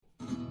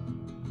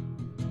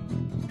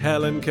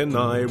Helen, can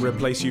I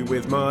replace you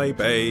with my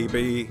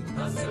baby?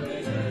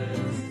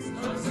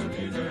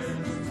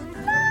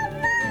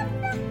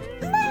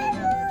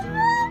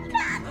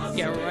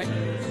 Yeah, all right.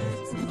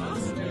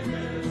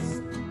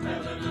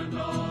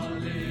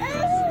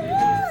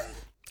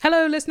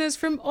 Hello, listeners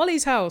from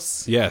Ollie's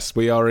house. Yes,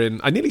 we are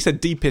in... I nearly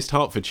said deepest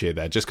Hertfordshire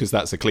there, just because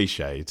that's a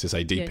cliche to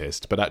say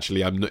deepest. But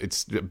actually,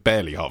 it's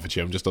barely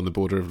Hertfordshire. I'm just on the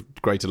border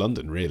of Greater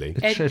London, really.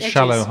 It's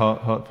shallow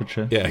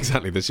Hertfordshire. Yeah,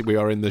 exactly. We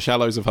are in the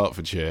shallows of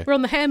Hertfordshire. We're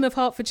on the hem of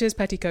Hertfordshire's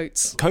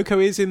petticoats. Coco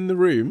is in the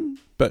room,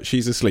 but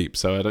she's asleep,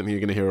 so I don't think you're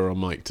going to hear her on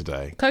mic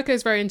today.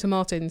 Coco's very into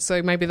Martin,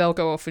 so maybe they'll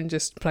go off and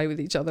just play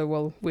with each other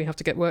while we have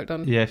to get work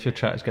done. Yeah, if your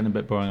chat is getting a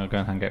bit boring, I'll go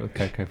and hang out with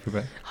Coco for a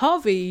bit.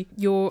 Harvey,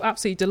 your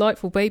absolutely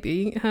delightful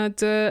baby,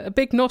 had a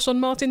big nosh on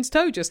Martin's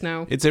toe just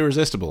now. It's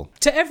irresistible.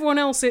 To everyone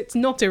else, it's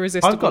not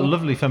irresistible. I've got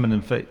lovely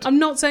feminine feet. I'm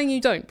not saying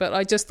you don't, but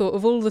I just thought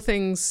of all the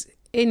things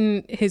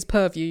in his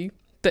purview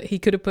that he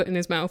could have put in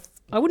his mouth.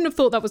 I wouldn't have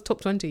thought that was top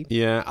 20.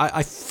 Yeah,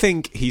 I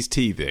think he's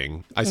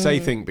teething. I say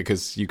think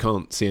because you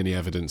can't see any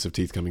evidence of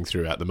teeth coming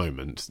through at the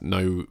moment.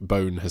 No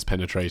bone has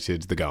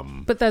penetrated the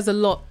gum. But there's a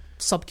lot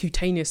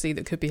subcutaneously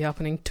that could be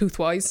happening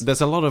tooth-wise. There's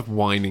a lot of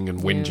whining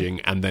and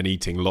whinging and then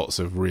eating lots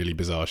of really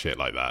bizarre shit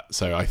like that.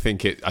 So I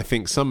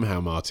think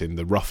somehow, Martin,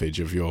 the roughage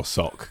of your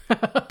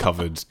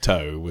sock-covered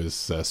toe was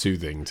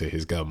soothing to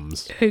his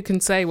gums. Who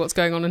can say what's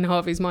going on in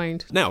Harvey's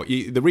mind? Now,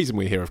 the reason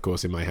we're here, of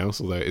course, in my house,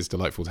 although it is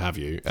delightful to have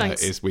you,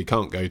 is we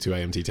can't go to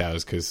AMT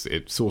Towers because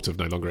it sort of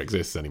no longer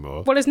exists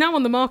anymore. Well, it's now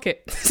on the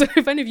market. So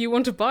if any of you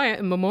want to buy it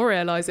and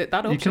memorialise it,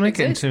 that option exists. You can make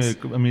exists.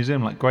 it into a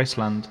museum like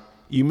Graceland.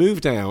 You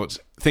moved out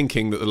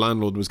thinking that the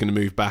landlord was going to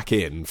move back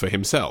in for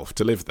himself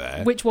to live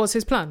there. Which was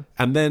his plan.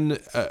 And then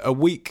a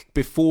week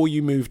before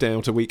you moved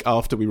out, a week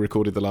after we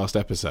recorded the last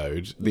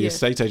episode, the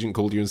estate agent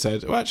called you and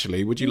said, oh,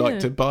 actually, would you like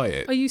to buy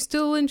it? Are you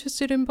still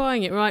interested in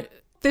buying it? Right.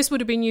 This would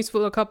have been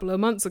useful a couple of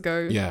months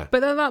ago. Yeah.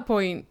 But at that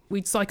point,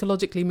 we'd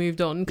psychologically moved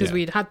on because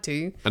we'd had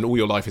to. And all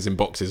your life is in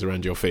boxes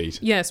around your feet.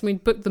 Yes,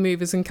 we'd booked the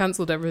movers and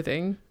cancelled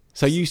everything.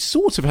 So you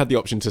sort of had the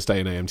option to stay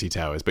in AMT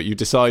Towers, but you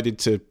decided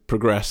to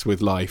progress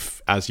with life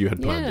as you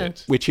had planned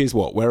it. Which is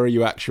what? Where are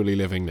you actually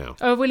living now?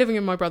 Oh, we're living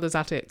in my brother's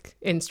attic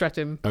in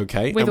Streatham.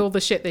 Okay. With all the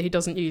shit that he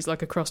doesn't use,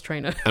 like a cross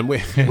trainer. And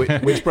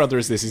which brother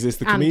is this? Is this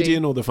the Andy.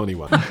 comedian or the funny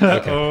one?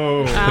 Okay.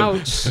 Oh.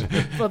 Ouch.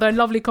 Well, they're a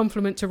lovely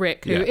compliment to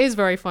Rick, who is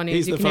very funny,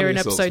 as you can hear in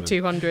episode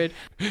 200.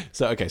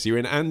 So you're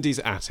in Andy's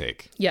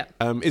attic. Yeah.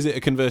 Is it a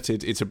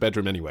converted... It's a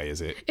bedroom anyway,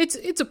 is it?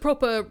 It's a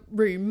proper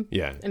room.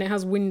 Yeah. And it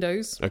has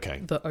windows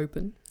that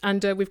open.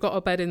 And we've got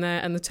our bed in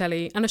there and the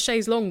telly and a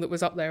chaise longue that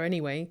was up there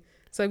anyway.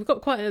 So we've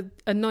got quite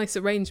a nice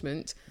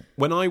arrangement.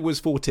 When I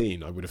was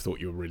 14, I would have thought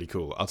you were really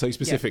cool. I'll tell you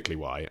specifically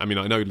why. I mean,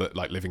 I know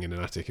like living in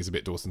an attic is a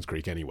bit Dawson's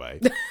Creek anyway.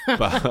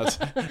 But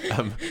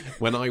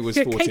when I was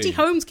 14... Katie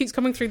Holmes keeps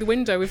coming through the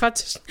window. We've had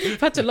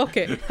to lock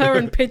it. Her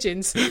and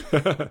pigeons.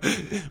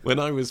 When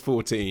I was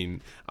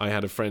 14, I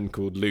had a friend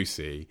called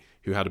Lucy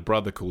who had a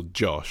brother called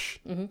Josh.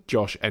 Mm-hmm.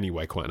 Josh,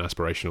 anyway, quite an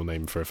aspirational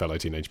name for a fellow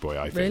teenage boy,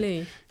 I think.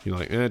 Really? You're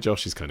like,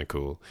 Josh is kind of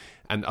cool.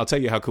 And I'll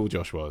tell you how cool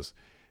Josh was.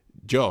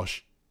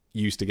 Josh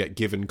used to get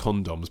given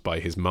condoms by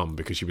his mum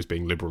because she was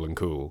being liberal and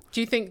cool.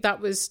 Do you think that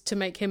was to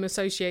make him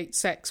associate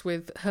sex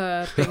with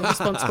her being a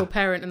responsible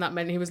parent and that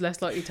meant he was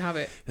less likely to have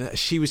it?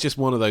 She was just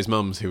one of those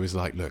mums who was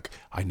like, look,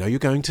 I know you're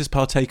going to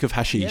partake of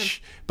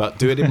hashish, but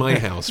do it in my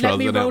house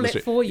rather than out in the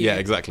street. Let me roll it for you. Yeah,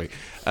 exactly.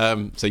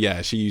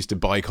 So she used to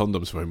buy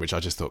condoms for him, which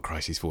I just thought,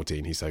 Christ, he's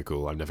 14, he's so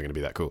cool, I'm never going to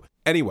be that cool.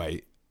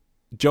 Anyway,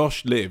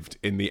 Josh lived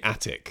in the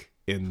attic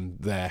in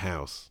their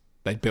house.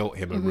 They built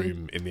him a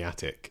room in the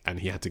attic and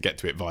he had to get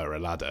to it via a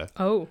ladder.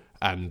 Oh.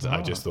 And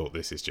I just thought,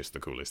 this is just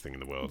the coolest thing in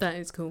the world. That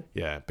is cool.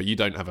 Yeah, but you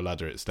don't have a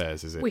ladder at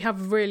stairs, is it? We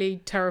have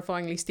really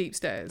terrifyingly steep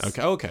stairs.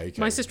 Okay.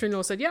 My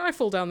sister-in-law said, I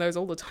fall down those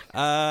all the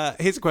time.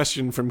 Here's a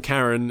question from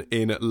Karen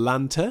in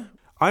Atlanta.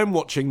 I am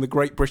watching the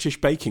Great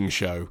British Baking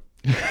Show.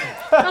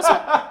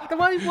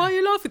 Why are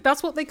you laughing?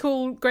 That's what they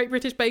call Great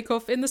British Bake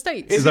Off in the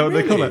States. Is that what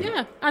they call it?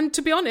 Yeah. And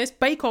to be honest,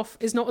 Bake Off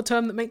is not a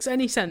term that makes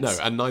any sense. No,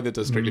 and neither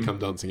does Strictly Come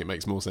Dancing. It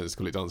makes more sense to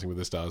call it Dancing with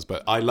the Stars.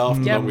 But I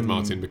laughed along with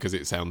Martin because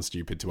it sounds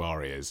stupid to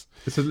our ears.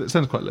 It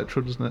sounds quite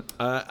literal, doesn't it?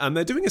 And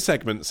they're doing a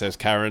segment, says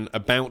Karen,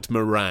 about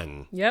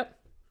meringue. Yep.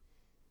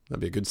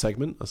 That'd be a good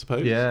segment, I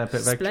suppose. Yeah, a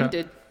bit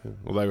Splendid.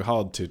 Although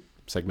hard to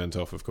segment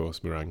off, of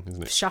course, meringue,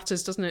 isn't it?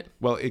 Shatters, doesn't it?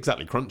 Well,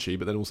 exactly, crunchy,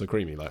 but then also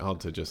creamy. Like hard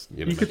to just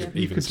you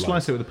could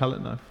slice it with a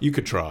palette knife. You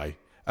could try.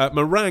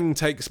 Meringue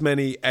takes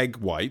many egg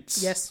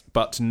whites, yes,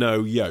 but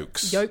no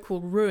yolks. Yolk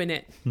will ruin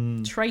it.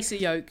 Trace a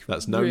yolk.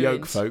 That's no ruined.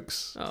 yolk,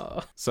 folks.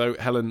 Oh. So,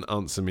 Helen,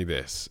 answer me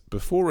this: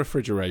 before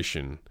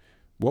refrigeration,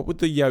 what would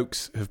the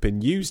yolks have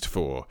been used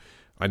for?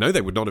 I know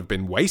they would not have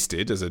been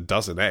wasted, as a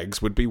dozen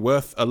eggs would be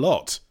worth a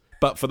lot.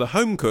 But for the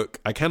home cook,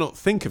 I cannot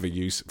think of a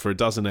use for a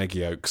dozen egg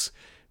yolks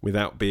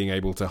without being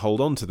able to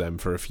hold on to them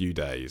for a few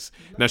days.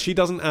 Now, she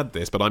doesn't add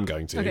this, but I'm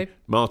going to. Okay.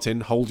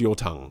 Martin, hold your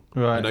tongue.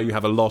 Right. I know you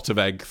have a lot of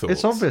egg thoughts.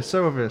 It's obvious,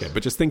 so obvious. Yeah,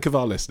 but just think of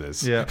our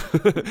listeners. Yeah.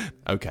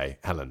 Okay,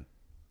 Helen,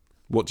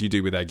 what do you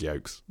do with egg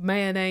yolks?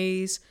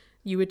 Mayonnaise,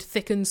 You would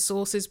thicken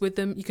sauces with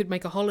them. You could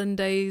make a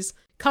hollandaise.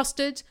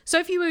 Custard. So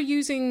if you were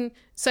using,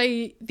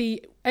 say,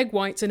 the egg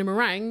whites in a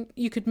meringue,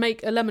 you could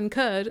make a lemon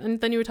curd, and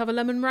then you would have a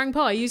lemon meringue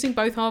pie using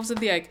both halves of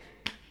the egg.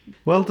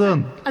 Well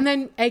done. And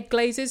then egg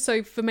glazes,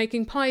 so for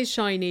making pies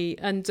shiny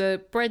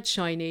and bread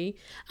shiny.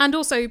 And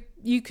also,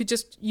 you could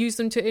just use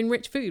them to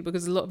enrich food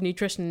because there's a lot of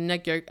nutrition in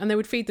egg yolk, and they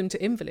would feed them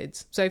to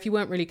invalids. So if you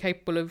weren't really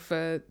capable of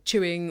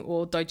chewing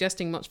or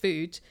digesting much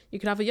food, you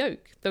could have a yolk.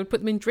 They would put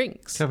them in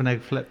drinks. Have an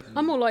egg flip.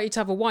 I'm more likely to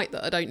have a white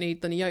that I don't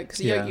need than a yolk, because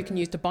a yolk you can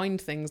use to bind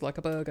things like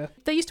a burger.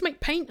 They used to make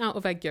paint out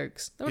of egg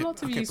yolks. There are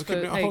lots of use for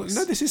eggs.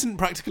 No, this isn't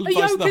practical a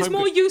advice. yolk is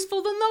more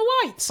useful than the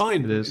white.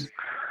 Fine. It is.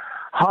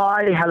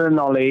 Hi, Helen and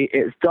Ollie.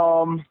 It's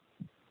Dom,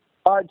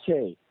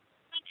 Archie,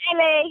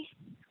 Ellie.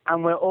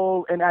 and we're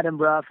all in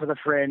Edinburgh for the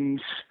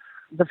Fringe.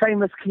 The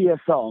famous Kia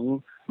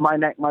song, My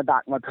Neck, My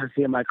Back, My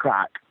Pussy and My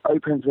Crack,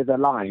 opens with the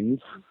lines,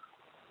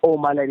 all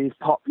my ladies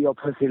pop your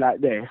pussy like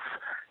this.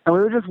 And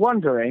we were just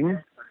wondering,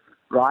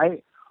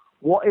 right,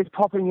 what is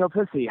popping your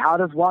pussy? How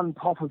does one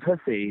pop a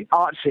pussy?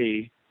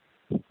 Archie,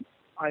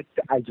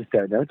 I just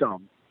don't know,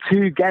 Dom.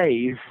 Two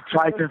gays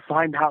try to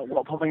find out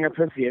what popping a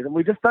pussy is, and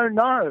we just don't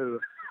know.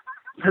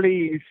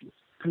 Please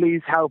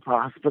help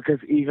us, because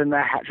even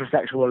the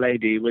heterosexual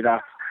lady with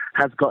us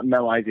has got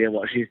no idea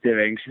what she's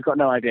doing. She's got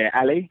no idea.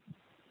 Ellie?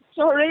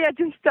 Sorry, I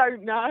just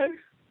don't know.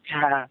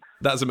 Yeah.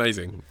 That's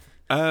amazing.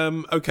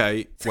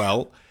 Okay,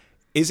 well,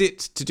 is it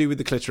to do with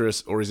the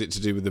clitoris or is it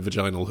to do with the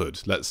vaginal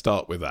hood? Let's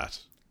start with that.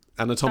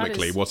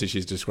 Anatomically, what is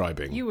she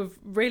describing? You have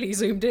really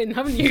zoomed in,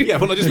 haven't you? Yeah,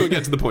 well, I just want to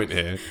get to the point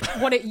here.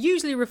 What it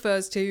usually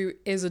refers to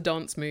is a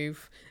dance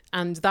move.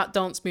 And that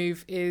dance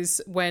move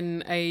is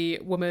when a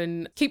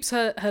woman keeps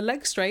her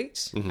legs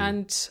straight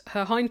and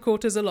her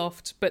hindquarters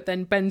aloft, but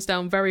then bends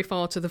down very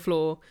far to the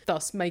floor,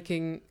 thus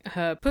making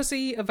her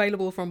pussy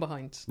available from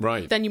behind.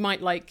 Right. Then you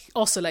might,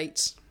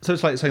 oscillate. So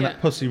it's like saying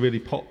that pussy really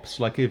pops,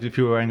 like if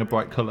you were wearing a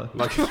bright colour.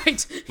 Like,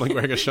 Right. like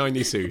wearing a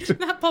shiny suit.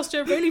 That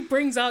posture really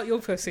brings out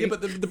your pussy. Yeah,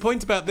 but the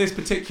point about this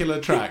particular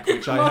track,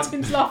 which I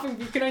Martin's laughing,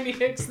 but you can only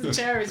hear the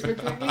chair is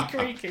completely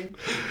creaking.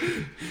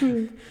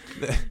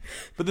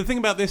 But the thing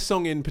about this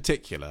song in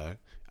particular,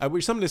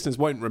 which some listeners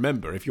won't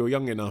remember, if you're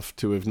young enough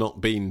to have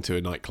not been to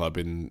a nightclub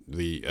in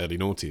the early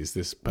noughties,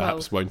 this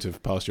perhaps won't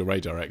have passed your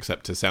radar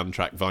except to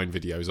soundtrack Vine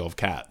videos of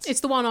Cats. It's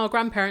the one our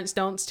grandparents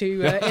danced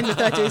to in the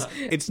 30s.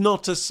 It's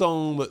not a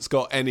song that's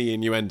got any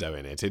innuendo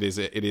in it. It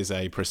is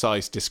a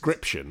precise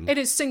description. It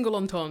is single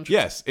entendre.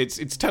 Yes, it's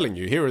telling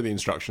you, here are the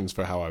instructions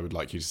for how I would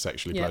like you to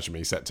sexually pleasure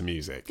me, set to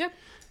music. Yeah.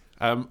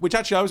 Which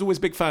actually I was always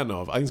a big fan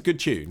of. I think it's a good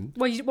tune.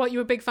 Well, you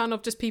were a big fan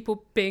of just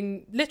people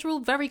being literal,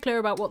 very clear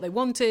about what they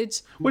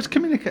wanted. Well, it's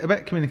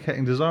about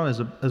communicating desire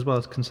as well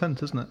as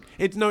consent, isn't it?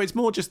 It's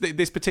more just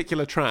this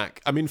particular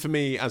track. I mean, for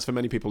me, as for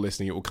many people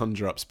listening, it will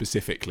conjure up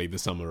specifically the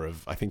summer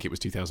of, I think it was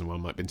 2001,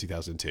 might have been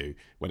 2002,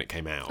 when it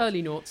came out.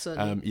 Early noughts,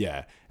 certainly.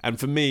 Yeah. And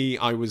for me,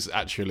 I was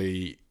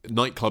actually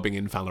nightclubbing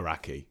in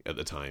Faliraki at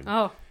the time.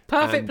 Oh,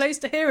 perfect place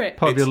to hear it.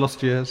 Part of your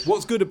lost years.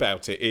 What's good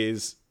about it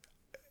is,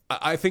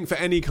 I think for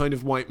any kind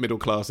of white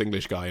middle-class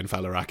English guy in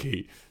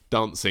Faliraki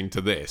dancing to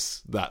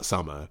this that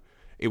summer,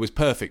 it was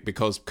perfect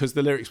because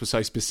the lyrics were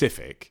so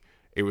specific.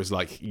 It was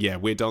like, yeah,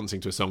 we're dancing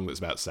to a song that's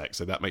about sex,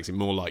 so that makes it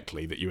more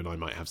likely that you and I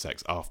might have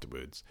sex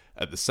afterwards.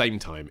 At the same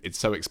time, it's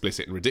so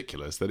explicit and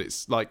ridiculous that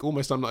it's like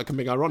almost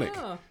being ironic.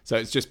 Oh. So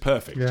it's just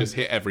perfect. Yeah. Just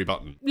hit every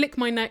button. Lick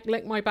my neck,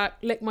 lick my back,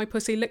 lick my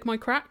pussy, lick my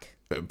crack.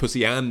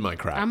 Pussy and my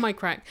crack. And my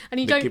crack. And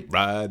you lick it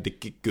right,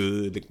 lick it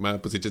good, lick my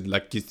pussy just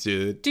like you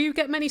should. Do you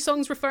get many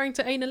songs referring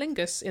to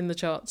analingus in the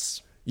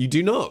charts? You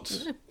do not,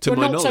 to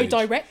my knowledge. Not so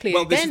directly,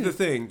 well, this is the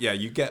thing. Yeah,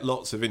 you get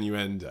lots of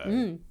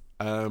innuendo.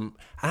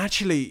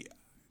 Actually,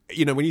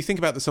 you know, when you think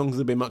about the songs that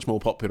have been much more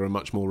popular and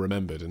much more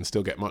remembered and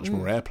still get much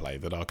more airplay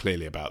that are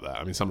clearly about that.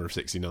 I mean, Summer of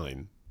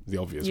 '69, the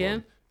obvious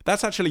one.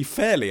 That's actually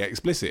fairly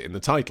explicit in the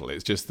title.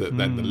 It's just that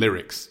then the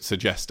lyrics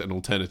suggest an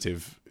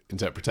alternative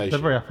interpretation. They're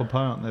very apple pie,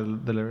 aren't they,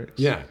 the lyrics?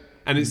 Yeah.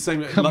 And it's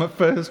the same... My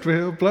first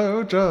real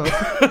blowjob.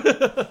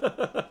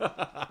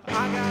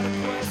 I got a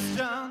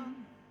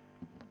question.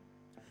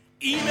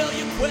 Email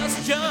your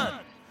question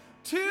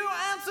to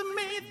answer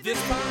me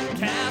this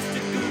podcast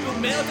at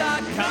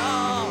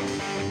googlemail.com.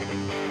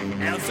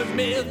 Answer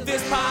me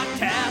this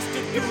podcast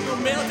at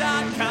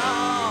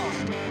googlemail.com.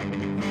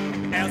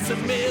 Answer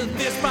me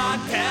this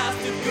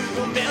podcast at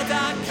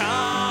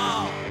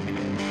googlemail.com.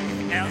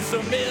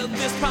 Answer me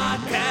this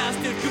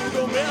podcast at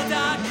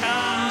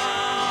googlemail.com.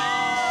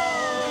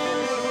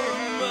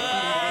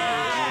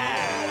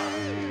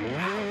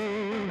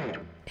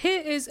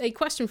 Here is a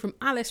question from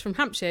Alice from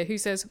Hampshire who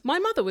says, my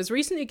mother was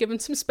recently given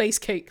some space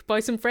cake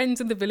by some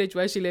friends in the village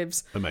where she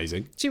lives.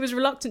 Amazing. She was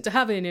reluctant to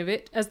have any of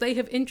it as they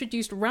have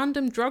introduced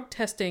random drug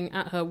testing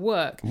at her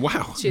work.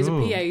 Wow. She is a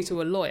PA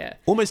to a lawyer.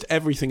 Almost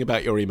everything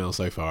about your email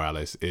so far,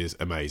 Alice, is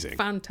amazing.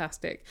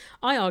 Fantastic.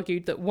 I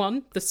argued that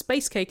 1, the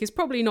space cake is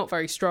probably not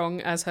very strong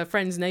as her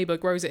friend's neighbour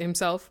grows it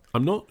himself.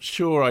 I'm not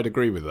sure I'd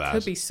agree with that.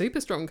 Could be super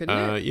strong, couldn't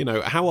it? You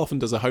know, how often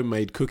does a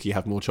homemade cookie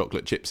have more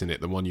chocolate chips in it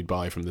than one you'd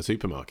buy from the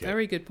supermarket?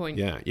 Very good point.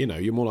 Yeah, you know,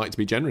 you're more like to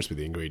be generous with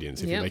the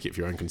ingredients if you Yep. make it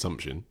for your own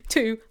consumption.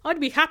 2, I'd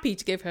be happy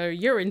to give her a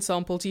urine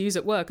sample to use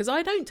at work, as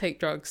I don't take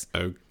drugs.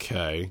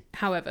 Okay.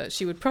 However,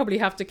 she would probably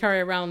have to carry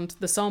around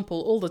the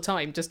sample all the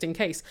time, just in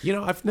case. You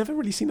know, I've never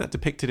really seen that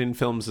depicted in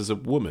films as a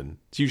woman.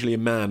 It's usually a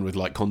man with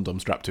like condom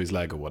strapped to his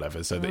leg or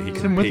whatever, so that he It's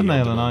can in With pee a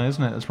Nail on and them. I,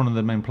 isn't it? It's one of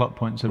the main plot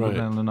points in With a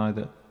Right. Nail and I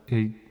that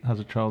he has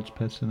a child's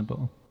piss in a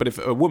bottle. But if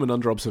a woman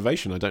under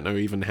observation, I don't know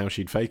even how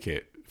she'd fake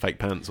it. Fake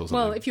pants or something.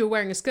 Well, if you were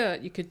wearing a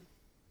skirt, you could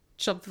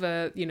shove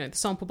the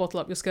sample bottle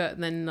up your skirt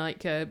and then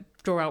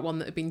draw out one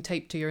that had been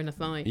taped to your inner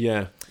thigh.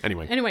 Yeah.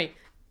 Anyway.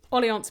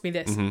 Ollie, answer me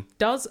this. Mm-hmm.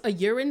 Does a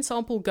urine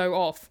sample go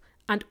off?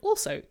 And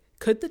also,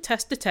 could the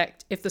test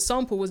detect if the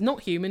sample was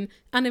not human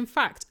and in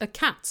fact a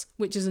cat,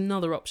 which is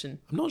another option?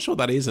 I'm not sure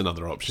that is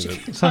another option.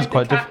 It sounds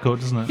quite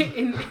difficult, doesn't it?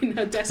 in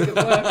her desk at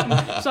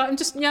work. So I'll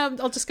just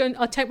go and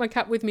I'll take my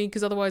cat with me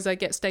because otherwise I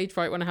get stage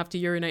fright when I have to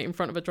urinate in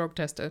front of a drug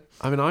tester.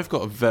 I mean, I've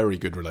got a very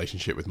good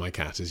relationship with my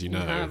cat, as you know.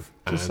 have.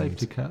 It's a and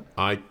safety cat.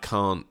 I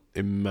can't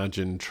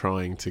imagine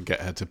trying to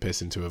get her to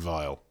piss into a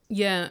vial.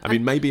 Yeah. I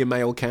mean, maybe a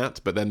male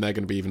cat, but then they're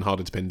going to be even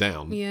harder to pin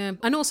down. Yeah,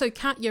 and also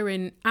cat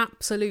urine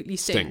absolutely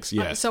Stinks,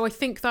 yes. So I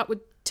think that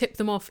would tip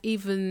them off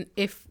even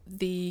if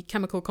the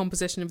chemical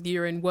composition of the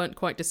urine weren't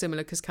quite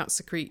dissimilar, because cats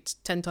secrete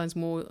 10 times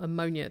more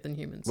ammonia than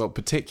humans. Well,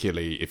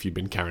 particularly if you've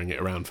been carrying it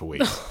around for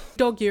weeks.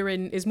 Dog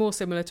urine is more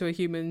similar to a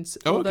human's,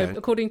 Oh, although okay.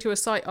 according to a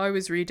site I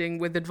was reading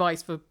with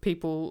advice for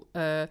people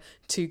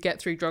to get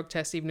through drug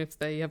tests even if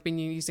they have been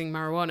using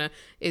marijuana,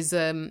 is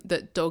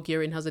that dog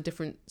urine has a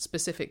different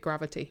specific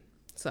gravity.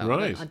 So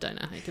Right. I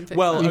don't know how you can fix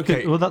Well, that.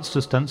 okay. Well, that's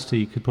just density.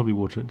 You could probably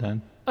water it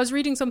down. I was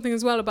reading something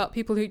as well about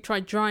people who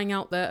tried drying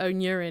out their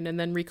own urine and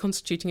then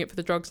reconstituting it for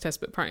the drugs test,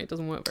 but apparently it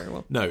doesn't work very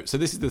well. No, so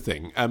this is the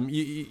thing.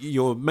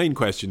 Your main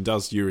question,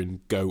 does urine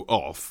go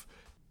off?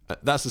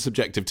 That's a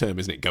subjective term,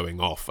 isn't it?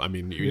 Going off. I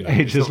mean, you know,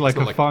 It's just not- like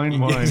not a fine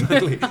wine.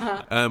 Exactly.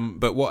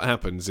 But what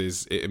happens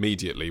is it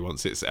immediately,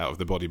 once it's out of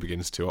the body,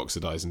 begins to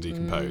oxidize and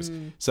decompose.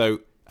 So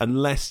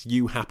unless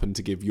you happen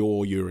to give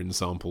your urine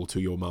sample to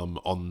your mum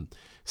on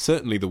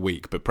certainly the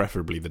week, but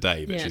preferably the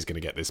day that Yeah. she's going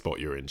to get this spot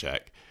urine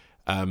check,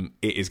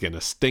 it is going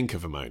to stink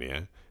of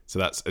ammonia. So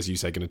that's, as you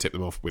say, going to tip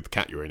them off with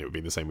cat urine. It would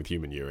be the same with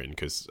human urine,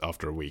 because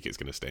after a week it's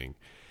going to sting.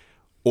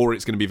 Or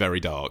it's going to be very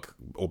dark,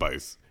 or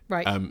both.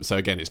 Right. So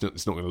again, it's not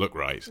going to look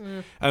right.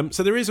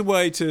 So there is a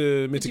way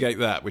to mitigate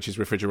that, which is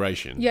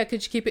refrigeration. Yeah,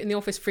 could you keep it in the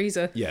office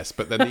freezer? Yes,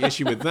 but then the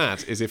issue with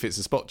that is if it's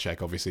a spot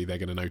check, obviously they're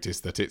going to notice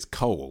that it's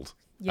cold.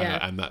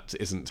 Yeah. And that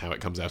isn't how it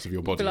comes out of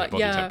your body, Be like, at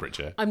body yeah,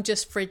 temperature. I'm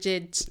just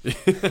frigid.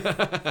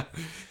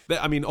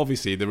 I mean,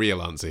 obviously, the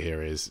real answer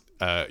here is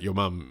your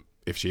mum,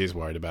 if she is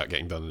worried about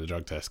getting done in a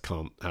drug test,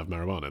 can't have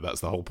marijuana.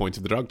 That's the whole point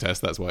of the drug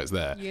test. That's why it's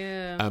there.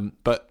 Yeah.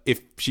 But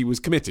if she was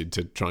committed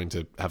to trying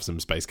to have some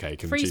space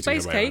cake and Free cheating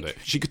space her way around cake? it,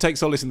 she could take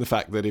solace in the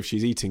fact that if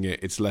she's eating it,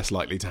 it's less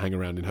likely to hang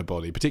around in her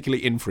body,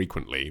 particularly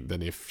infrequently,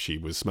 than if she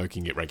was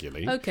smoking it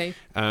regularly. Okay.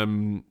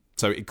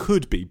 So it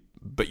could be,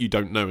 but you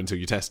don't know until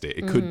you test it.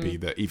 It could be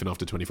that even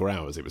after 24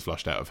 hours, it was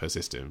flushed out of her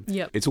system.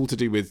 Yep. It's all to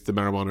do with the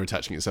marijuana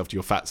attaching itself to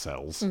your fat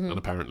cells. And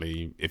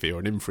apparently, if you're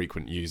an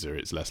infrequent user,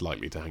 it's less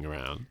likely to hang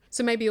around.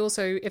 So maybe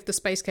also if the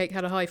space cake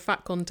had a high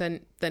fat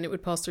content, then it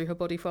would pass through her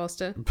body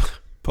faster.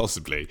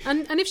 Possibly.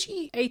 And if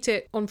she ate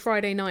it on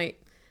Friday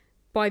night,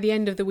 by the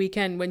end of the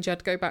weekend when she had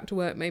to go back to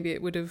work, maybe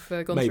it would have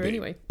gone through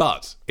anyway.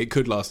 But it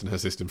could last in her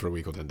system for a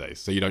week or 10 days.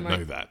 So you don't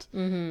know that.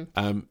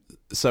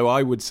 So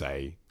I would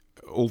say,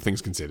 all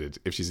things considered,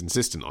 if she's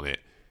insistent on it,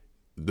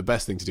 the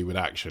best thing to do would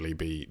actually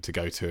be to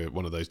go to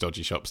one of those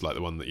dodgy shops like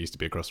the one that used to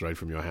be across the road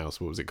from your house.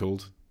 What was it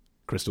called?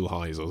 Crystal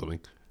Highs or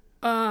something.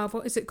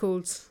 What is it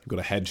called? You've got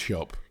a head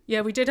shop.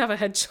 Yeah, we did have a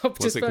head shop.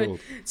 What's it called?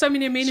 So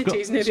many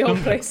amenities near the old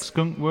place.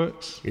 Skunk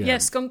Works. Yeah,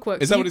 Skunk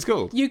Works. Is that what it's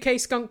called? UK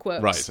Skunk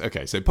Works. Right,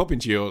 okay. So pop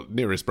into your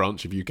nearest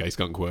branch of UK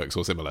Skunk Works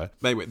or similar.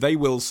 They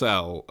will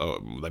sell,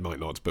 they might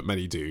not, but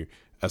many do,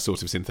 a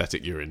sort of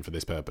synthetic urine for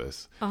this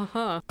purpose.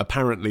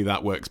 Apparently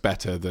that works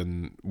better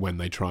than when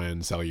they try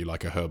and sell you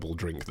like a herbal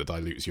drink that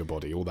dilutes your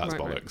body. All that's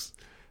Right, bollocks.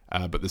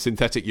 But the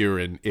synthetic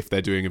urine, if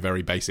they're doing a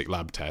very basic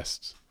lab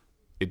test,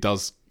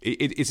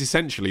 it's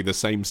essentially the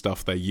same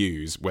stuff they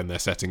use when they're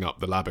setting up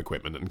the lab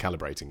equipment and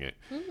calibrating it.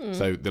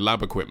 So the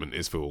lab equipment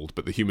is fooled,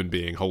 but the human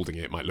being holding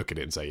it might look at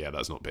it and say, yeah,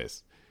 that's not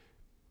piss.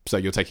 So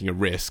you're taking a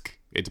risk.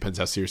 It depends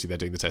how seriously they're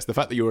doing the test. The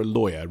fact that you're a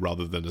lawyer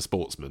rather than a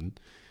sportsman,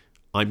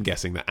 I'm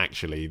guessing that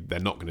actually they're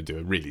not going to do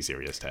a really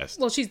serious test.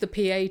 Well, she's the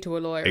PA to a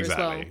lawyer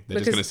Exactly. as well. They're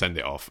just going to send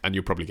it off, and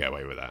you'll probably get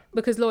away with that.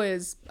 Because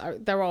lawyers,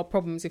 there are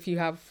problems if you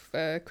have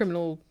a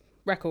criminal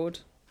record.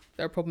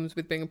 There are problems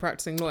with being a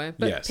practicing lawyer.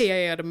 But Yes.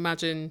 PA, I'd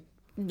imagine,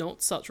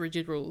 not such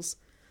rigid rules.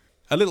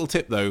 A little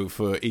tip, though,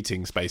 for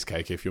eating space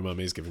cake, if your mum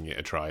is giving it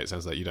a try, it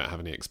sounds like you don't have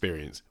any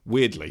experience.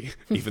 Weirdly,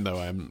 even though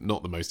I am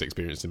not the most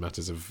experienced in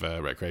matters of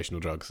recreational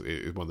drugs, it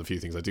is one of the few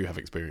things I do have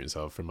experience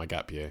of from my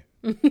gap year.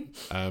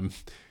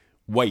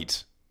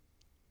 Wait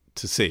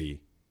to see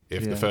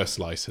if the first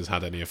slice has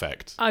had any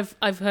effect.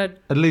 I've heard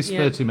At least Yeah.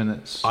 30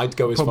 minutes. I'd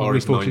go as far Probably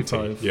as 90.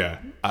 45. Yeah.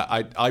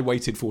 I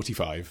waited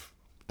 45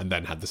 and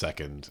then had the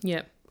second.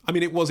 Yeah. I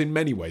mean, it was in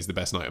many ways the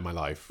best night of my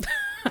life.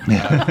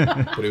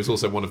 But it was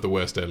also one of the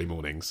worst early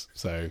mornings.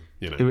 So,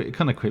 you know. It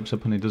kind of creeps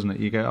up on you, doesn't it?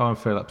 You go, oh, I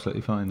feel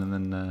absolutely fine. And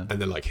then... And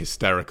then, like,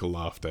 hysterical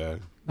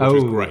laughter, which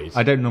was great.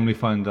 I don't normally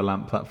find a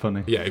lamp that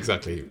funny. Yeah,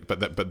 exactly.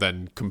 But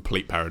then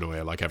complete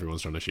paranoia, like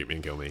everyone's trying to shoot me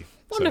and kill me.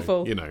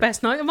 Wonderful. So, you know.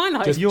 Best night of my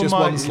life. Just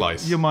one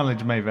slice. Your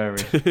mileage may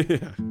vary.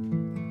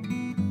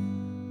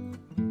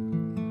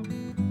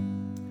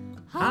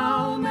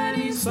 How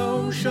many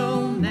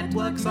social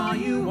networks are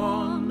you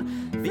on?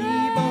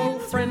 Vivo,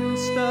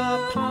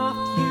 Friendster, Path,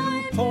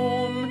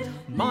 YouPorn,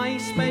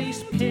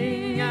 MySpace,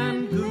 Ping,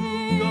 and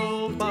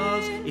Google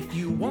Buzz. If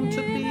you want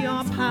to be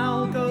our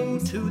pal, go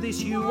to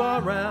this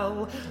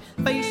URL: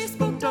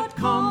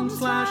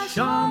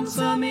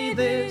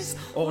 facebook.com/answermethis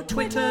or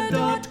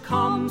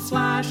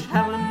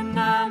twitter.com/Helen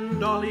and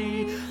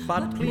Dolly.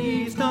 But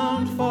please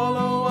don't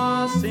follow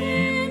us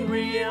in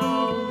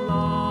real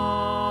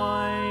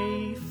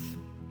life.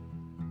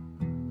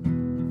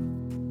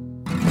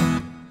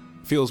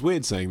 Feels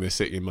weird saying this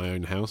sitting in my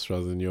own house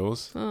rather than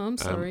yours. Oh, I'm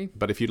sorry.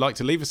 But if you'd like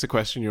to leave us a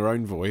question in your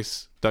own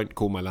voice, don't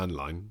call my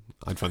landline.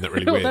 I'd find that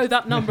really Although weird.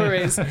 that number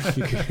is.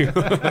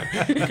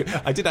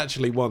 I did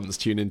actually once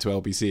tune into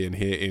LBC and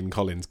hear Ian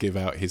Collins give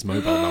out his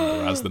mobile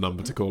number as the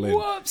number to call in.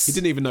 Whoops. He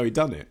didn't even know he'd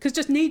done it. Because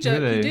just knee-jerk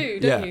you Really? do,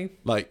 don't you?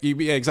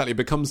 Yeah, exactly. It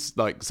becomes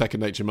like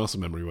second nature muscle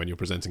memory when you're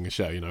presenting a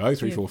show,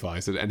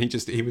 0345. And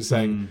he was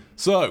saying,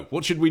 so,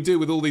 what should we do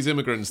with all these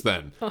immigrants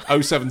then?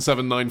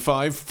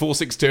 07795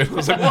 462. And I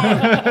was like,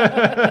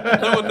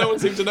 what? No one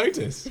seemed to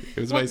notice. It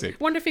was amazing.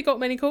 Wonder if he got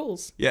many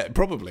calls. Yeah,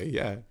 probably,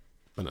 yeah.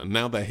 And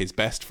now they're his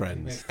best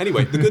friends.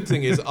 Anyway, the good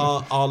thing is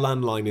our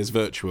landline is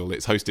virtual.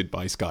 It's hosted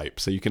by Skype.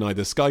 So you can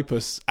either Skype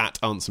us at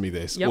Answer Me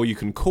This, Yep. or you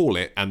can call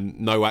it and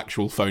no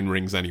actual phone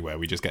rings anywhere.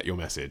 We just get your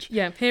message.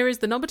 Yeah, here is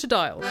the number to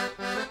dial.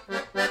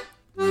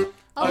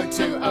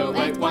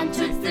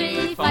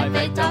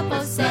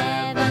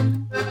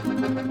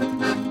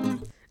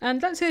 02081235877. And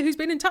let's hear who's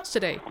been in touch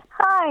today.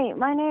 Hi,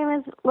 my name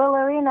is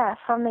Lillarina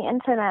from the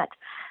internet.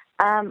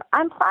 I'm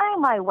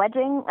planning my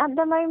wedding at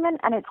the moment,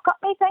 and it's got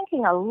me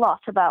thinking a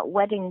lot about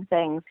wedding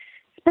things.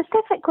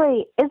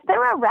 Specifically, is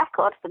there a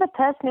record for the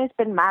person who's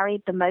been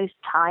married the most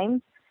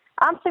time?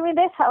 Answer me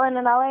this, Helen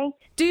and Ollie.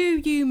 Do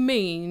you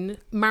mean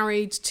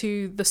married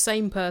to the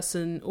same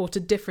person or to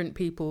different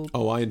people?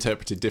 Oh, I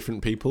interpreted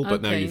different people,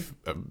 but now Okay. you've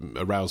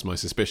aroused my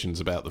suspicions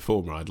about the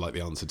former. I'd like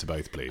the answer to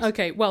both, please.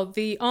 Okay, well,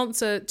 the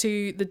answer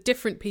to the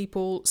different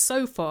people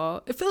so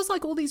far, it feels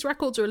like all these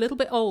records are a little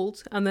bit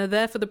old and they're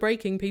there for the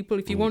breaking people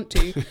if you want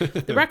to.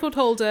 The record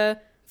holder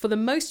for the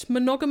most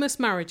monogamous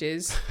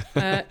marriages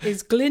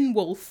is Glyn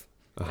Wolfe.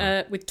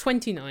 With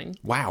 29.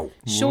 Wow.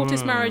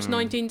 Shortest marriage,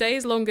 19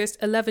 days. Longest,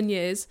 11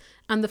 years.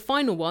 And the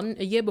final one,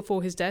 a year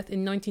before his death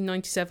in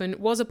 1997,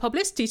 was a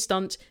publicity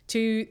stunt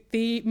to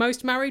the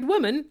most married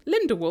woman,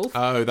 Linda Wolfe.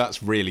 Oh,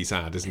 that's really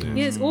sad, isn't it?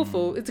 Yeah, it's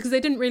awful. It's because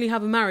they didn't really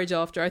have a marriage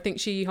after. I think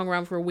she hung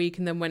around for a week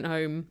and then went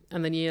home,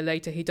 and then a year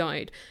later he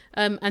died.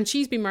 And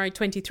she's been married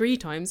 23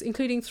 times,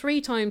 including 3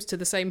 times to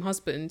the same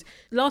husband.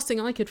 Last thing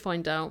I could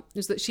find out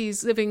is that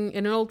she's living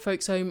in an old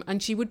folks' home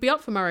and she would be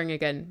up for marrying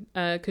again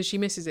because she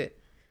misses it.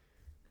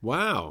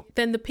 Wow.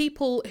 Then the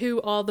people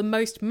who are the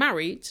most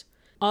married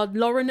are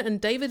Lauren and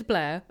David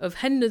Blair of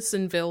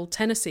Hendersonville,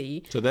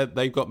 Tennessee, So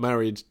they've got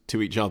married to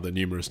each other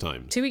numerous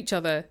times. to each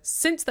other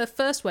since their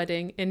first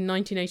wedding in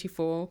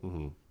 1984.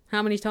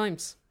 How many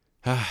times?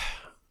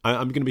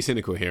 I'm going to be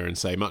cynical here and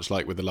say, much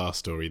like with the last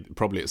story,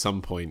 probably at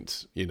some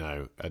point,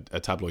 a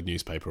tabloid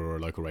newspaper or a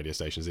local radio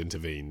station has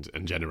intervened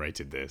and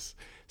generated this.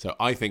 So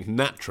I think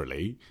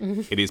naturally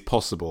it is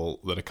possible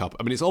that a couple...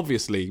 I mean, it's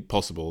obviously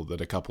possible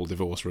that a couple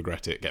divorce,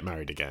 regret it, get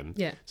married again.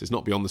 Yeah. So it's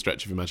not beyond the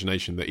stretch of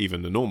imagination that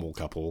even a normal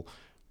couple...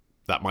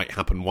 that might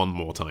happen one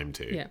more time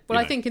too. Yeah. Well,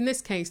 I think in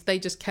this case, they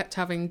just kept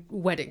having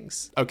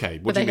weddings. Okay,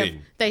 what But do you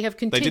mean? They have They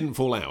continued. didn't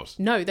fall out?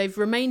 No, they've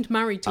remained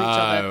married to each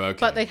other. okay.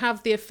 But they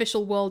have the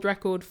official world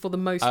record for the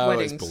most Oh,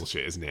 weddings. it's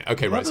bullshit, isn't it?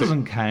 Okay, That right.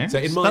 doesn't count. So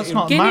in my, That's in-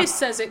 not Guinness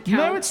says it No,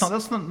 counts. it's not.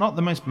 That's not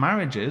the most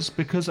marriages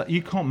because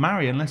you can't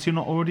marry unless you're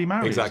not already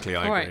married. Exactly,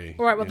 I All agree. right.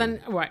 All right. Well, Yeah. then.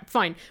 All right.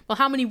 Fine. Well,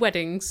 how many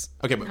weddings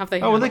Okay, but- have they?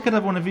 Oh, well, had? they could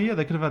have one every year.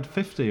 They could have had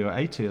 50 or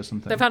 80 or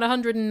something. They've had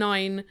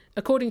 109,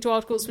 according to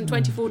articles from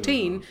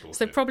 2014.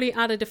 So they've probably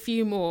added a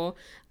few more.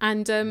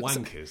 And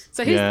Wankers.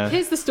 so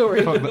here's the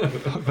story.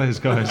 Fuck those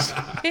guys.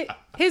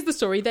 Here's the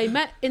story. They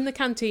met in the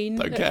canteen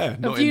Don't care,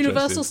 not of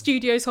Universal interested.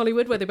 Studios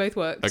Hollywood, where they both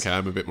worked. Okay,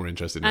 I'm a bit more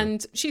interested now.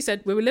 And she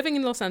said, we were living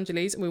in Los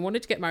Angeles and we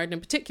wanted to get married in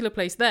a particular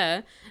place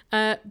there.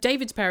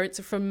 David's parents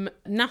are from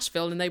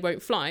Nashville and they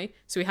won't fly.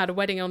 So we had a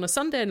wedding on a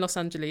Sunday in Los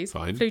Angeles.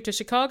 Fine. Flew to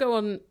Chicago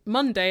on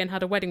Monday and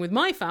had a wedding with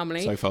my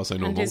family. So far, so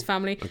normal. And his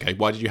family. Okay,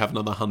 why did you have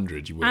another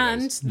 100, you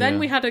And weirdos? then Yeah.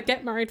 we had a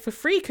get married for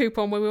free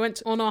coupon where we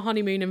went on our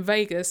honeymoon in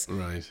Vegas.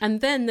 Right. And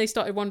then they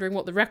started wondering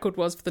what the record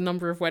was for the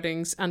number of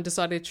weddings and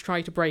decided to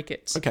try to break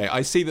it. Okay,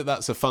 I see that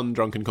that's a fun,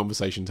 drunken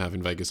conversation to have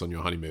in Vegas on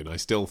your honeymoon. I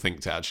still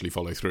think to actually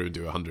follow through and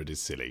do 100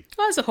 is silly.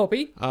 Well, it's a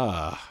hobby.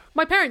 Ah.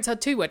 My parents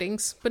had 2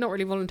 weddings, but not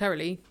really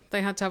voluntarily.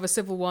 They had to have a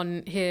civil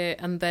one here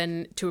and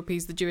then, to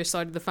appease the Jewish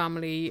side of the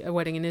family, a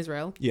wedding in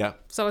Israel. Yeah.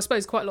 So I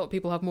suppose quite a lot of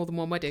people have more than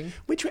one wedding.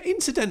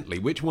 Incidentally,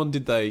 which one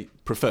did they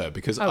prefer?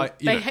 Because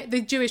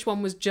the Jewish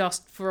one was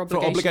just for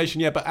obligation. For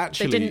obligation, yeah, but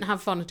actually... They didn't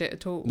have fun at it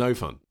at all. No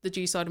fun. The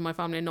Jew side of my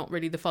family are not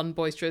really the fun,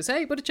 boisterous,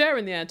 hey, put a chair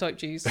in the air type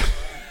Jews.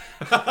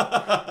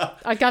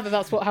 I gather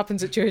that's what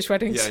happens at Jewish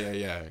weddings.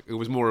 Yeah. It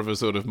was more of a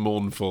sort of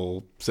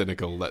mournful,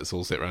 cynical, let's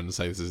all sit around and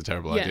say this is a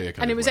terrible idea.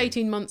 And it was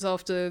 18 months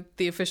after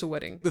the official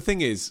wedding. The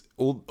thing is,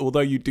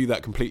 although you do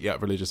that completely out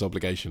of religious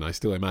obligation, I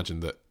still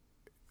imagine that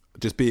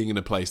just being in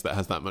a place that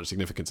has that much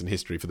significance in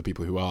history for the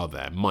people who are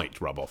there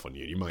might rub off on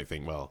you. You might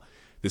think, well,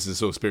 this is a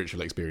sort of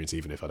spiritual experience,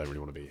 even if I don't really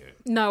want to be here.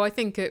 No, I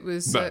think it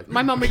was... No.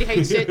 My mum really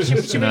hated it. She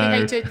really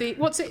hated the...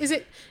 What's it? Is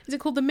it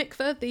called the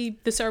mikveh?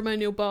 The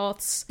ceremonial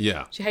baths?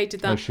 Yeah. She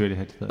hated that. Oh, she really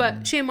hated that.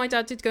 But she and my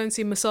dad did go and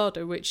see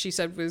Masada, which she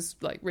said was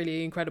like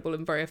really incredible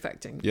and very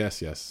affecting.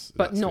 Yes.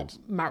 But that's not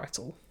good.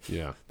 marital.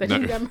 Yeah. They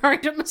didn't get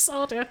married at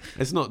Masada.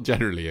 It's not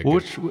generally a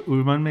Which,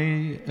 remind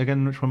me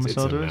again which one It's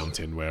Masada a is?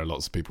 mountain where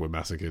lots of people were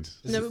massacred.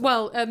 No,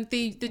 well,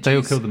 the Jews... They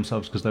all killed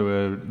themselves because there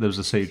was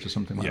a siege or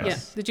something like Yes.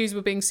 Yeah, the Jews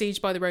were being sieged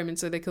by the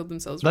Romans, so they killed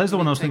themselves. that. That's the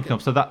one I was thinking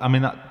of. So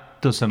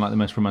that does sound like the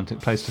most romantic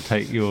place to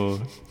take your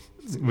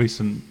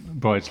recent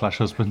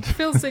bride/husband.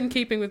 Feels in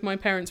keeping with my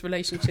parents'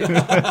 relationship.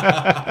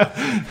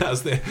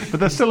 That's the... But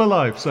they're still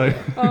alive, so...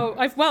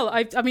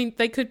 I mean,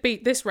 they could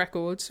beat this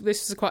record.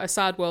 This is quite a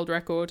sad world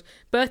record.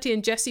 Bertie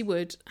and Jessie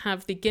Wood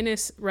have the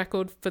Guinness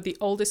record for the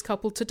oldest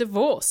couple to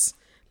divorce.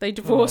 They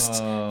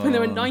divorced when they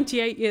were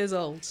 98 years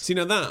old. See,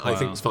 now that I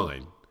think is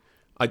fine.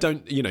 I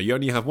don't, you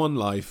only have one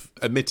life.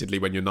 Admittedly,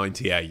 when you're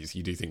 98,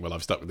 you do think, well,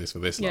 I've stuck with this for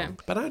this long.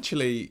 But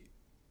actually,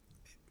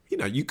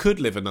 you could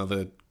live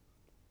another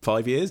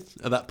 5 years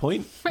at that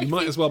point. You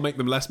might as well make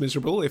them less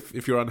miserable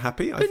if you're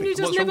unhappy. Couldn't you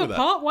just live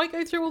apart? Why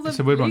go through all the It's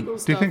a weird one. legal Do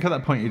stuff? you think at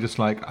that point you're just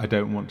like, I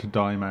don't want to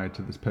die married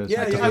to this person?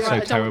 Yeah, because yeah.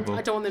 it's so terrible.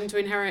 I don't want them to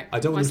inherit. I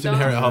don't want them to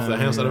inherit half the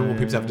house. I don't want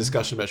people to have a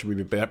discussion about should we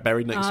be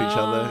buried next to each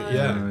other.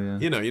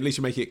 Yeah. At least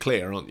you're making it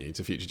clear, aren't you,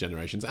 to future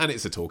generations? And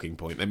it's a talking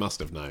point. They must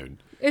have known.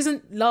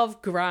 Isn't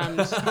love grand?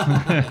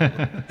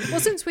 Well,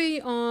 since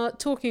we are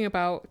talking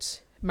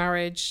about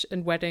marriage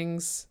and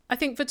weddings, I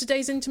think for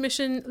today's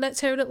intermission,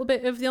 let's hear a little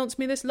bit of the Answer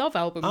Me This Love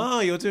album.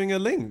 You're doing a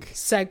link.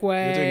 Segue.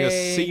 You're doing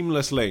a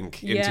seamless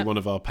link into one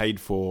of our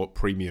paid-for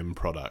premium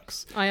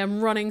products. I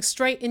am running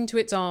straight into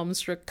its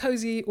arms for a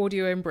cozy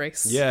audio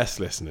embrace.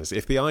 Yes, listeners,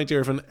 if the idea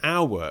of an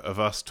hour of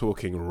us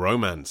talking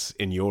romance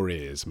in your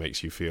ears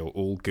makes you feel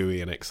all gooey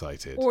and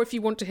excited, Or if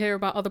you want to hear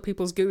about other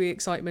people's gooey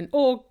excitement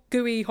or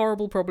gooey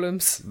horrible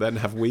problems, then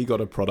have we got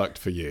a product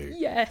for you.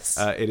 Yes.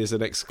 It is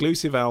an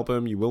exclusive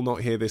album. You will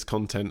not hear this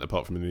content,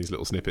 apart from in these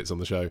little snippets on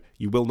the show.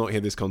 You will not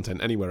hear this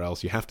content anywhere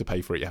else. You have to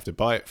pay for it. You have to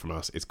buy it from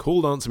us. It's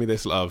called Answer Me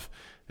This Love,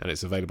 and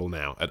it's available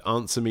now at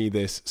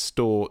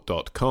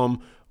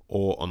answermethisstore.com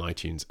or on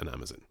iTunes and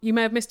Amazon. You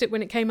may have missed it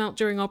when it came out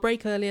during our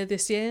break earlier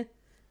this year,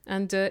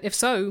 and if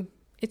so,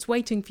 it's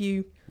waiting for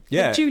you.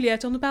 Yeah. With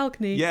Juliet on the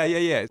balcony.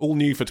 Yeah. All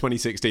new for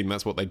 2016.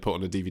 That's what they'd put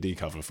on a DVD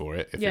cover for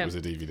it, if Yeah. it was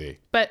a DVD.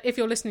 But if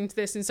you're listening to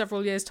this in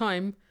several years'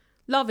 time,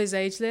 love is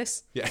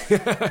ageless. Yeah.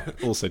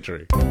 Also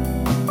true.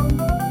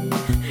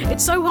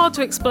 It's so hard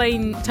to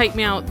explain Take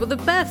Me Out, but the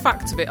bare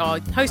facts of it are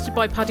hosted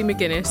by Paddy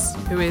McGuinness,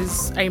 who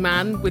is a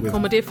man with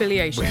comedy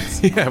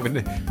affiliations. Yeah,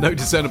 with no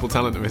discernible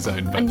talent of his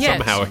own, but And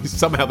yet-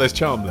 somehow there's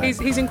charm there.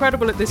 He's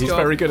incredible at this He's job.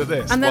 very good at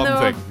this. And then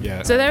One thing,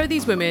 yeah. So there are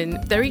these women,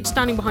 they're each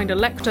standing behind a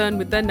lectern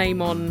with their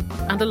name on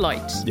and a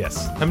light.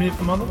 Yes, How many of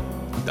them are there?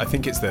 I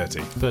think it's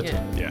 30. 30.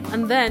 Yeah.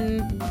 And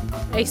then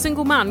a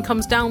single man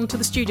comes down to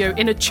the studio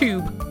in a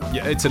tube.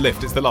 Yeah, it's a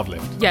lift. It's the love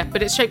lift. Yeah,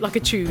 but it's shaped like a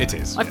tube. It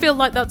is, I yeah. feel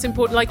like that's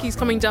important, like he's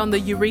coming down the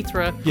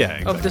urethra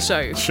Yeah, of the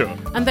show. Sure.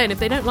 And then if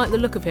they don't like the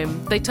look of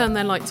him, they turn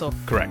their lights off,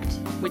 Correct.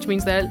 which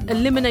means they're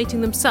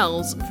eliminating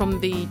themselves from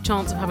the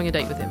chance of having a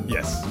date with him.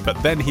 Yes. But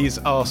then he's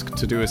asked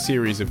to do a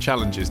series of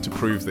challenges to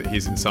prove that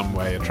he's in some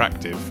way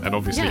attractive, and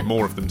obviously Yeah.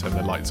 more of them turn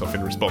their lights off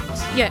in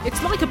response. Yeah,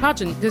 it's like a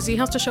pageant because he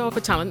has to show off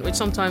a talent, which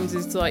sometimes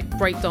is like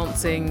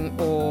breakdancing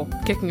or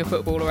kicking a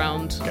football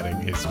around. Getting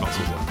his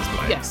muscles on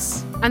display.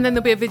 Yes. And then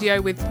there'll be a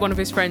video with one of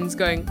his friends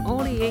going,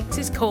 all he eats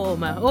is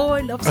korma. Oh,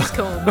 he loves his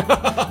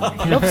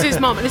korma. He loves his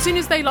mum. And as soon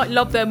as they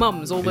love their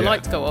mums, all the Yeah.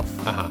 lights go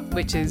off, Uh-huh.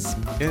 which is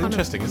Yeah, kind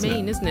interesting, of isn't it?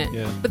 mean, isn't it?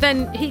 Yeah. But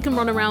then he can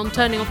run around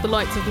turning off the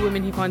lights of the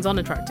women he finds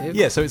unattractive.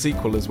 Yeah, so it's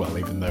equal as well,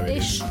 even though it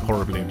is Ish.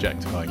 horribly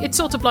objectifying. It's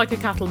sort of like a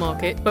cattle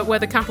market, but where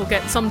the cattle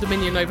get some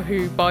dominion over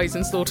who buys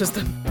and slaughters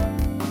them.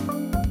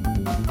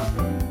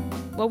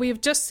 Well, we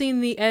have just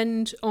seen the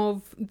end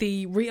of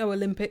the Rio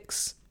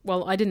Olympics.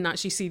 Well, I didn't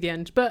actually see the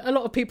end, but a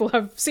lot of people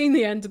have seen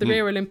the end of the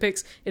Rio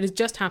Olympics. It has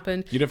just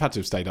happened. You'd have had to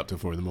have stayed up till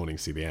 4 a.m. to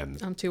see the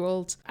end. I'm too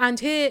old. And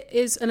here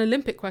is an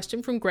Olympic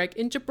question from Greg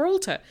in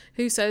Gibraltar,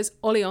 who says,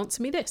 Ollie,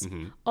 answer me this.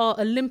 Are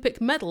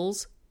Olympic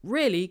medals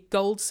really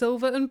gold,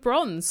 silver and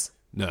bronze?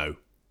 No.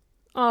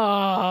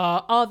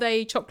 Are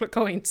they chocolate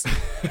coins?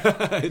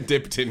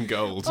 Dipped in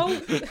gold. Oh,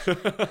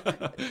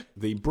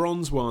 The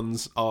bronze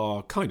ones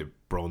are kind of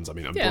bronze. I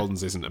mean, Yeah.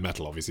 bronze isn't a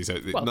metal, obviously. So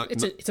well,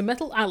 it's a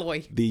metal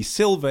alloy. the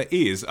silver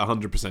is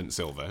 100%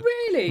 silver.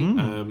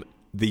 Really?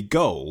 The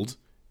gold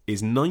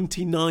is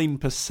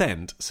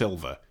 99%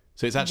 silver.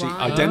 So it's actually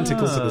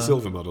identical to the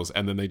silver models,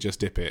 and then they just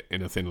dip it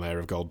in a thin layer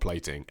of gold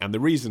plating. And the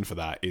reason for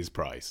that is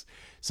price.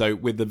 So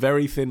with the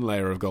very thin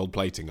layer of gold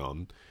plating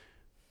on,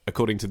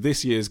 according to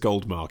this year's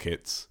gold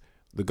markets,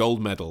 the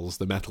gold medals,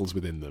 the metals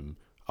within them,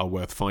 are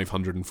worth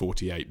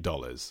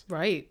 $548.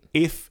 Right.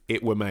 If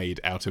it were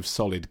made out of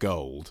solid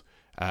gold,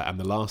 and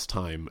the last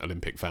time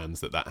Olympic fans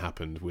that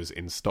happened was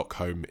in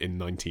Stockholm in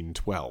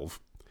 1912,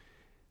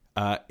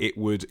 it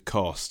would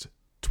cost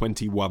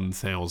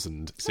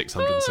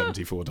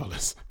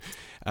 $21,674.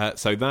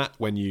 So that,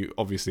 when you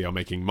obviously are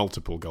making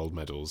multiple gold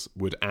medals,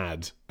 would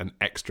add an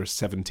extra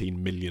 $17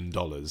 million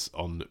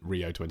on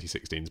Rio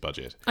 2016's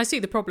budget. I see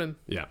the problem.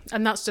 Yeah.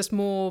 And that's just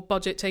more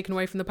budget taken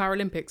away from the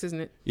Paralympics, isn't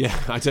it? Yeah,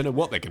 I don't know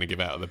what they're going to give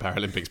out at the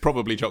Paralympics.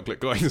 Probably chocolate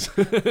coins,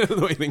 the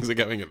way things are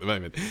going at the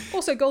moment.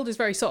 Also, gold is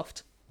very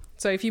soft.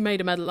 So if you made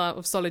a medal out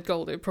of solid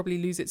gold, it would probably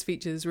lose its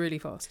features really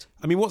fast.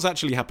 I mean, what's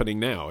actually happening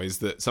now is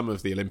that some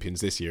of the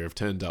Olympians this year have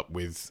turned up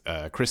with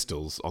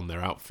crystals on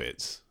their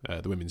outfits.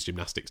 The women's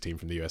gymnastics team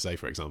from the USA,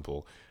 for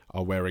example,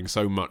 are wearing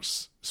so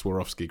much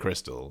Swarovski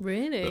crystal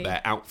Really? that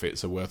their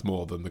outfits are worth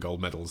more than the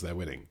gold medals they're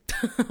winning.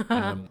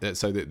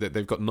 So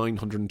they've got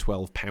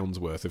 £912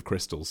 worth of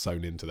crystals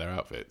sewn into their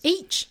outfits.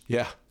 Each?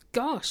 Yeah,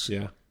 Gosh.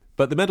 yeah.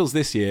 But the medals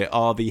this year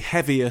are the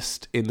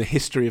heaviest in the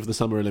history of the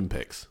Summer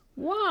Olympics.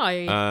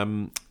 Why?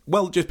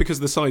 Well, just because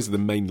of the size of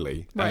them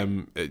mainly. Right.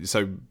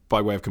 So,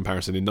 by way of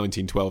comparison, in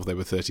 1912 they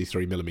were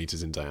 33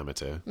 millimetres in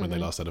diameter when they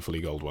last had a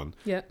fully gold one.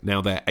 Yeah.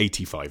 Now they're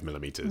 85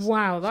 millimetres.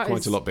 Wow, that It's is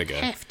quite a lot bigger.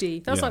 hefty.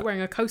 That's Yeah. like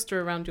wearing a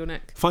coaster around your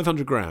neck.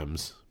 500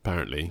 grams,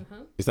 apparently.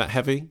 Is that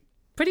heavy?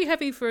 Pretty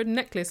heavy for a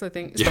necklace, I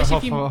think. Yeah. Especially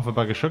if you, Half a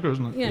bag of sugar,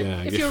 isn't it?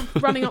 Yeah, if yeah. you're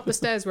running up the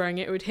stairs wearing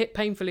it, it would hit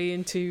painfully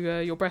into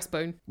your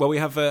breastbone. Well, we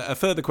have a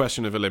further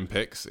question of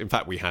Olympics. In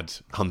fact, we had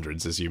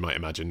hundreds, as you might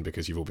imagine,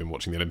 because you've all been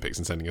watching the Olympics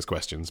and sending us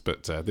questions.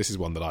 But this is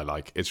one that I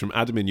like. It's from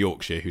Adam in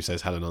Yorkshire, who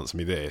says, Helen, answer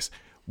me this.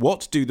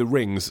 What do the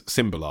rings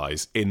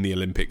symbolise in the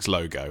Olympics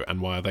logo,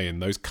 and why are they in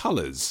those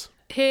colours?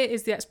 Here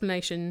is the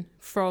explanation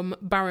from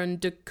Baron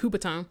de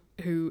Coubertin,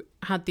 who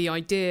had the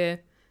idea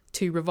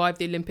to revive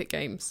the Olympic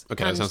Games.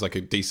 Okay, And- that sounds like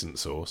a decent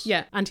source.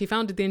 Yeah, and he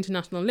founded the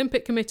International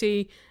Olympic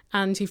Committee,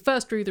 and he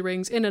first drew the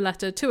rings in a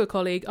letter to a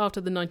colleague after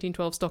the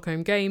 1912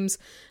 Stockholm Games.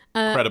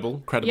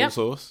 Credible Yep.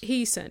 source.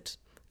 He said,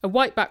 a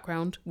white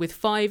background with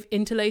 5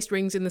 interlaced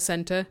rings in the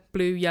centre,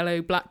 blue,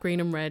 yellow, black, green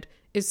and red,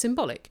 is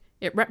symbolic.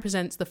 It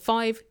represents the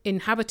 5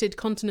 inhabited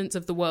continents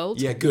of the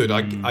world, Yeah, good.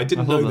 I didn't I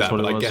thought know that's that, what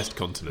but it I was. guessed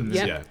continents.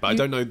 Yeah. Yeah, but I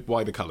don't know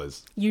why the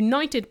colours.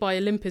 united by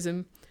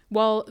Olympism,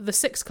 while the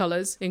 6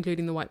 colours,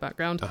 including the white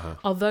background,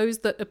 are those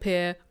that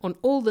appear on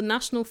all the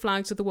national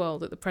flags of the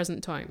world at the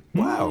present time.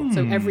 Wow.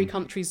 So every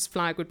country's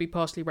flag would be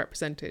partially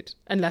represented,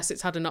 unless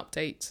it's had an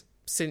update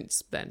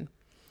since then.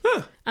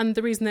 And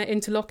the reason they're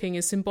interlocking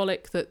is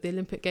symbolic that the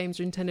Olympic Games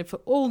are intended for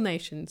all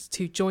nations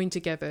to join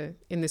together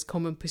in this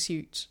common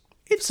pursuit.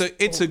 It's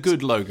a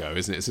good logo,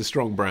 isn't it? It's a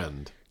strong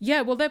brand.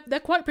 Yeah, well, they're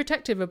quite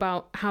protective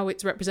about how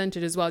it's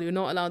represented as well. You're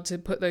not allowed to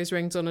put those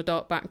rings on a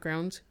dark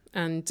background.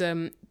 And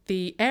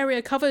the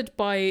area covered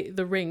by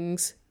the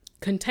rings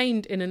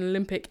contained in an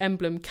Olympic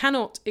emblem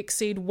cannot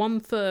exceed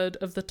 1/3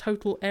 of the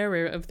total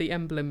area of the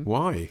emblem.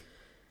 Why?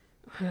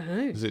 I don't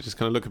know. Does it just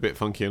kind of look a bit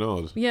funky and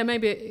odd? Yeah,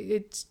 maybe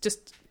it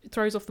just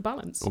throws off the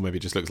balance. Or maybe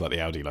it just looks like the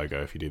Audi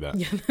logo if you do that.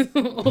 Yeah,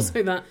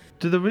 also that.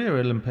 Do the Rio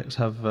Olympics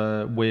have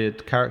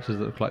weird characters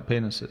that look like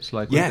penises?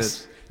 Like we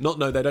Yes.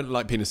 No, they don't look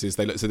like penises.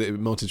 They look. So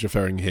Martin's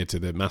referring here to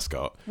the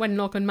mascot.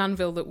 Wenlock and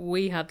Manville that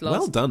we had last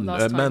Well done,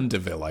 last time.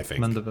 Mandeville, I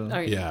think. did. Mandeville. Oh,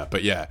 Yeah,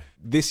 but yeah,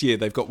 this year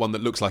they've got one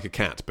that looks like a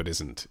cat but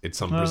isn't. It's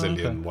some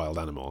Brazilian okay. wild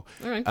animal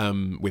All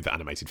right. with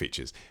animated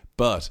features.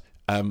 But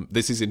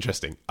this is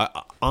interesting.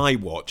 I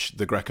watch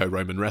the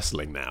Greco-Roman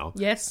wrestling now.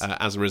 Yes.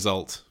 As a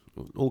result,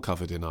 all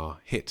covered in our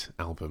hit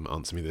album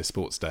Answer Me This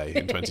Sports Day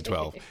in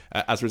 2012.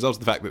 As a result of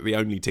the fact that the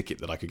only ticket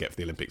that I could get for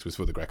the Olympics was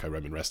for the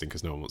Greco-Roman wrestling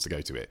because no one wants to go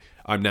to it,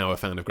 I'm now a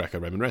fan of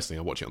Greco-Roman wrestling.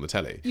 I watch it on the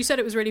telly. You said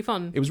it was really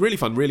fun. It was really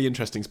fun, really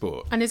interesting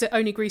sport. And is it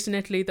only Greece and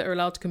Italy that are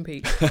allowed to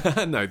compete?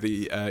 No,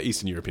 the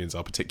Eastern Europeans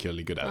are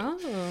particularly good at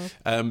it.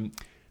 Oh.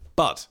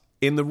 But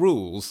in the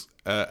rules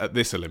at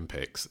this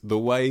Olympics, the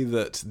way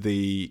that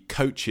the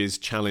coaches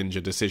challenge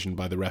a decision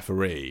by the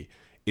referee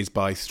is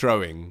by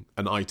throwing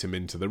an item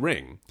into the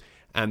ring.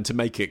 And to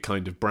make it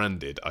kind of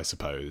branded, I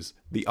suppose,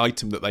 the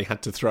item that they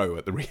had to throw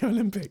at the Rio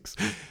Olympics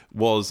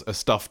was a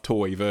stuffed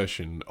toy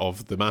version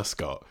of the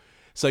mascot.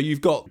 So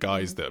you've got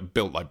guys that are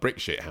built like brick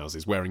shit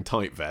houses, wearing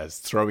tight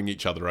vests, throwing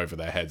each other over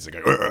their heads and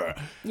go, "Urgh!"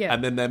 Yeah.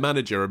 And then their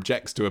manager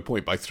objects to a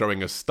point by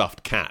throwing a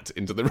stuffed cat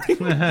into the ring.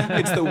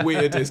 It's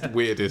the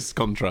weirdest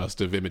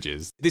contrast of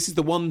images. This is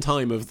the one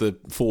time of the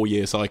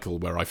 4-year cycle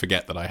where I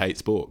forget that I hate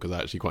sport, because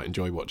I actually quite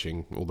enjoy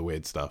watching all the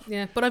weird stuff.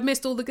 Yeah, but I've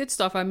missed all the good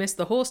stuff. I missed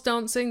the horse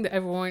dancing that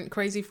everyone went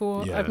crazy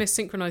for. Yeah. I've missed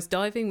synchronised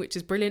diving, which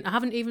is brilliant. I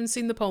haven't even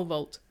seen the pole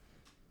vault.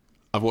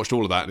 I've watched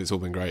all of that and it's all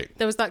been great.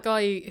 There was that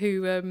guy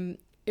who,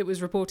 it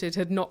was reported,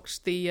 had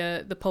knocked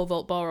the pole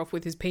vault bar off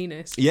with his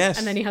penis. Yes.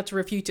 And then he had to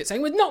refute it,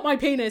 saying, it was not my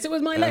penis, it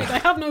was my leg, I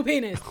have no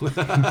penis.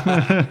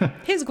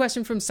 Here's a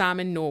question from Sam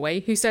in Norway,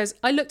 who says,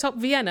 I looked up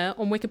Vienna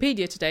on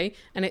Wikipedia today,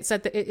 and it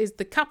said that it is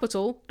the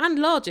capital and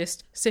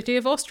largest city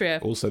of Austria.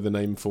 Also the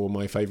name for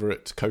my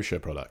favourite kosher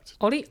product.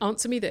 Ollie,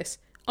 answer me this.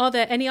 Are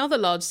there any other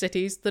large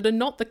cities that are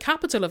not the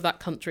capital of that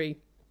country?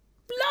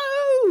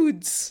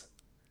 Loads!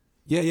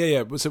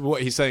 Yeah. So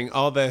what he's saying,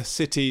 are there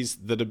cities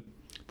that are...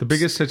 The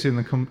biggest city in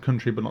the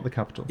country, but not the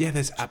capital. Yeah,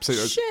 there's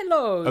absolutely...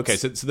 Shitloads! Okay,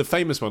 so the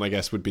famous one, I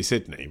guess, would be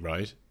Sydney,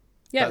 right?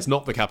 Yeah. That's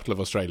not the capital of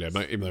Australia,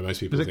 even though most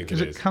people think it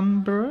is. Is it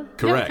Canberra?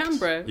 Correct. Yeah,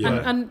 Canberra.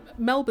 Yeah. And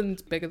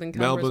Melbourne's bigger than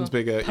Canberra. Melbourne's as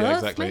well. bigger, Perth, yeah,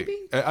 exactly. Maybe?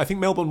 I think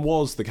Melbourne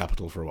was the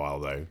capital for a while,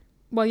 though.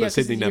 Well, yeah, But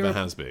Sydney 'cause never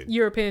has been.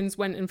 Europeans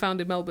went and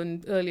founded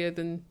Melbourne earlier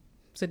than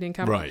Sydney and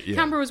Canberra. Right, yeah.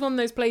 Canberra is one of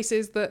those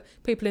places that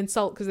people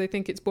insult because they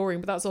think it's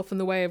boring, but that's often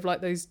the way of like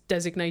those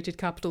designated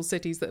capital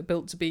cities that are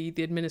built to be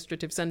the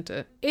administrative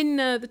centre. In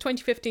the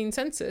 2015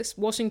 census,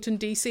 Washington,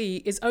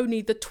 D.C. is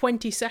only the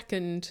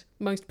 22nd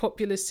most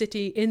populous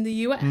city in the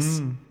US.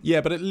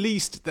 Yeah, but at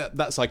least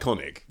that's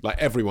iconic. Like,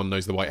 everyone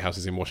knows the White House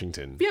is in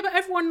Washington. Yeah, but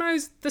everyone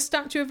knows the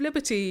Statue of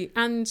Liberty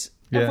and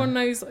Yeah. everyone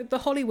knows the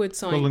Hollywood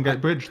sign. Golden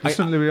Gate Bridge, the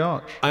St. Louis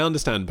Arch. I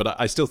understand, but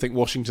I still think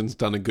Washington's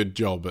done a good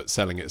job at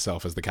selling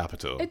itself as the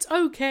capital. It's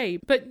okay,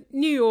 but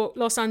New York,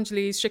 Los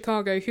Angeles,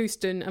 Chicago,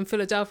 Houston, and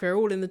Philadelphia are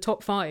all in the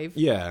top 5.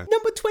 Yeah.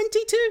 Number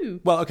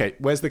 22. Well, okay,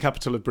 where's the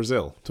capital of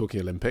Brazil?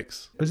 Talking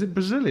Olympics. Is it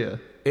Brasilia?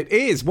 It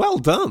is. Well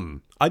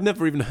done. I'd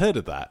never even heard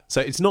of that.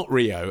 So it's not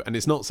Rio and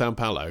it's not Sao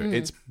Paulo.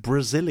 It's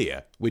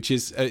Brasilia, which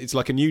is it's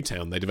like a new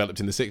town they developed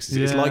in the 60s.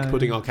 It's Yeah. like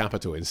putting our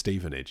capital in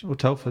Stevenage. Or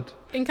Telford?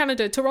 In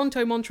Canada,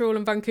 Toronto, Montreal,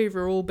 and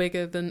Vancouver are all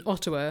bigger than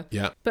Ottawa.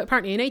 Yeah. But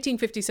apparently in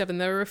 1857,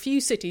 there were a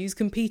few cities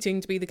competing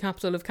to be the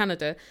capital of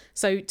Canada.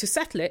 So to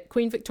settle it,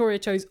 Queen Victoria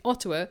chose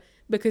Ottawa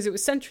because it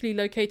was centrally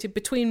located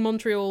between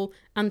Montreal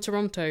and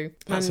Toronto.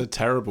 That's a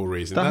terrible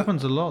reason. That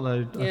happens a lot,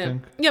 though, I Yeah.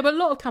 think. Yeah, but a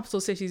lot of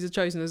capital cities are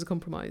chosen as a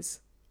compromise.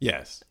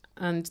 Yes.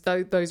 And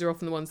those are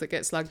often the ones that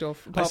get slagged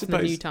off, apart from the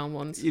Newtown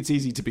ones. It's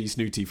easy to be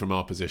snooty from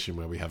our position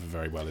where we have a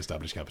very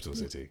well-established capital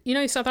city. You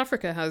know, South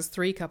Africa has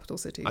 3 capital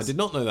cities. I did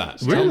not know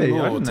that. Really? Tell me I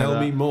more. didn't know Tell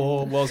me that.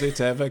 more. Was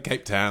it ever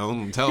Cape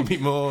Town? Tell me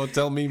more.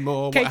 Tell me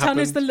more. Cape What Town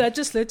is happened? the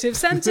legislative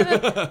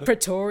centre,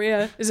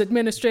 Pretoria is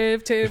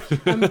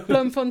administrative, and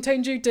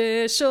Bloemfontein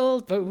judicial.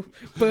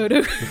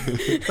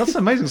 That's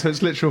amazing. So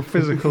it's literal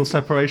physical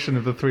separation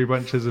of the 3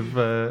 branches of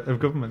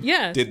government.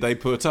 Yeah, Did they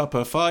put up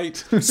a fight?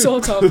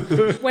 sort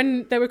of.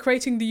 When they were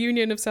creating the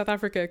Union of South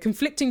Africa,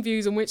 conflicting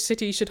views on which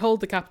city should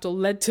hold the capital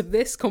led to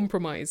this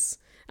compromise.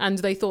 And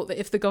they thought that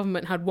if the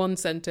government had one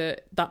centre,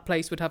 that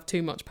place would have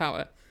too much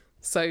power.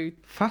 So,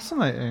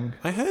 Fascinating.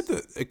 I heard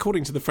that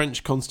according to the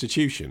French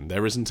Constitution,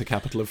 there isn't a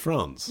capital of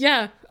France.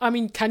 yeah, I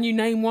mean, can you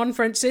name one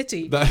French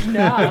city? That-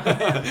 Nah,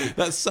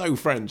 That's so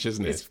French,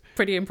 isn't it? it's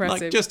pretty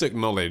impressive. Like, just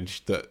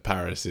acknowledge that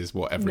Paris is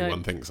what everyone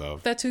No. thinks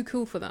of. They're too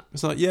cool for that.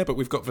 It's like, yeah, but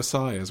we've got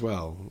Versailles as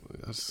well.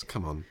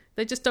 Come on.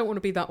 They just don't want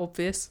to be that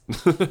obvious.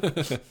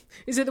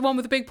 Is it the one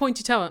with the big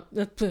pointy tower?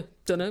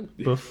 Don't know.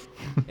 Buff.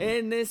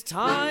 In this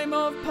time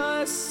of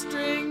purse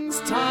strings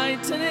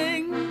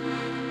tightening,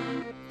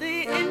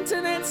 the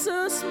internet's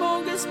a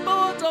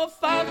smorgasbord of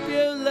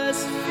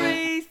fabulous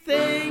free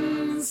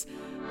things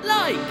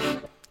like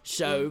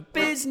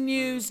showbiz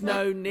news,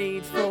 no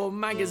need for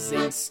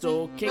magazines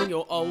stalking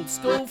your old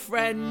school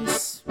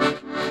friends.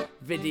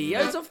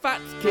 Videos of fat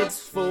kids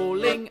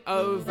falling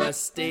over,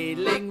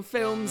 stealing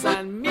films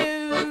and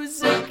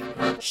music,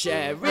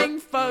 sharing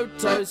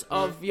photos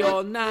of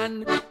your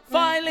nan,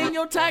 filing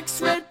your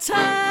tax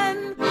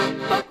return.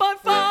 But by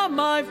far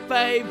my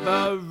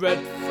favourite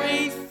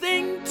free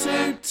thing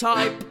to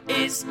type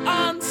is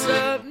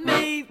answer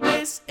me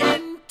this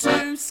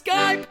into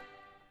Skype.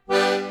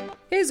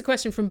 Here's a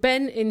question from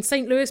Ben in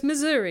St. Louis,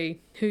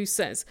 Missouri, who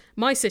says,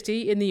 my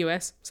city in the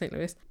US, St.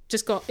 Louis,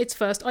 just got its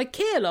first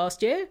IKEA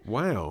last year.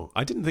 Wow.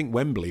 I didn't think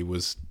Wembley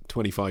was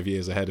 25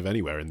 years ahead of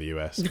anywhere in the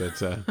US,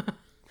 but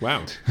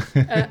wow.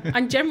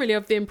 I'm generally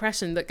of the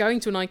impression that going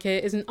to an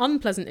IKEA is an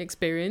unpleasant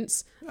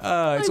experience. It's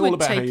I all would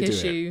about how take you do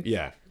issue. it.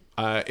 Yeah.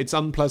 It's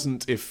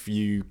unpleasant if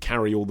you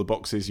carry all the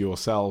boxes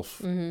yourself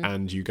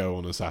and you go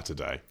on a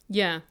Saturday.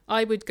 Yeah,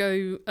 I would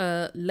go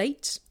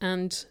late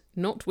and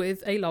not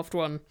with a loved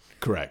one.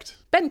 Correct.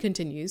 Ben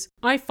continues,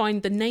 I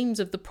find the names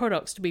of the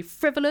products to be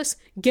frivolous,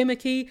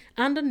 gimmicky,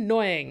 and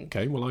annoying.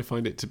 Okay, well, I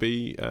find it to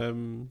be,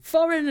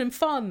 Foreign and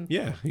fun.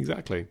 yeah,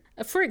 exactly.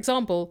 For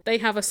example, they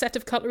have a set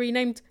of cutlery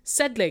named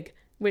Sedlig.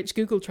 which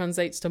Google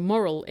translates to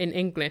moral in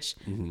English.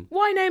 Mm-hmm.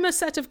 Why name a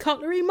set of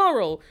cutlery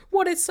moral?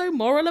 What is so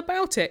moral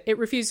about it? It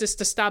refuses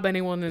to stab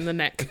anyone in the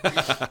neck.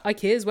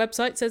 IKEA's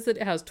website says that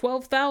it has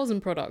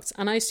 12,000 products,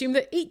 and I assume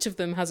that each of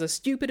them has a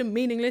stupid and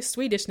meaningless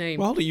Swedish name.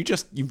 Well,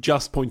 you've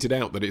just pointed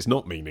out that it's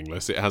not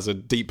meaningless. It has a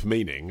deep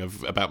meaning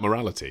about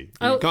morality.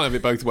 You can't have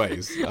it both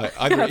ways.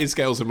 Either it is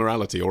scales of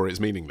morality or it's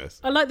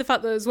meaningless. I like the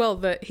fact that as well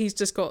that he's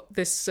just got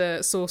this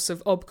source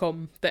of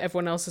Obcom that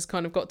everyone else has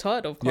kind of got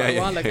tired of quite a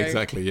while ago.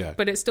 Exactly, yeah.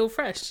 But it's still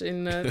fresh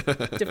in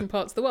different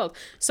parts of the world.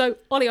 So,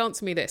 Ollie,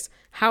 answer me this.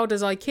 How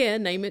does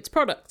IKEA name its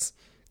products?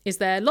 Is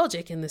there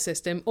logic in the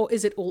system, or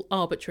is it all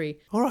arbitrary?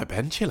 All right,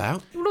 Ben, chill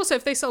out. But also,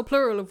 if they sell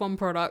plural of one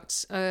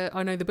product,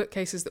 I know the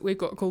bookcases that we've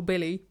got are called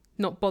Billy,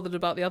 not bothered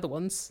about the other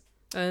ones.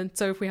 And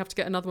so if we have to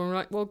get another one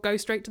right, well, go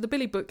straight to the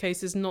Billy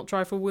bookcases and not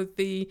trifle with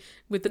the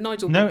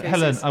Nigel bookcases. No,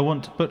 Helen, I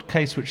want a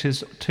bookcase which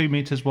is 2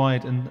 metres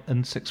wide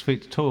and 6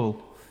 feet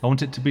tall. I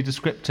want it to be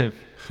descriptive,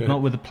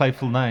 not with a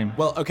playful name.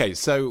 Well, okay,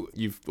 so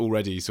you've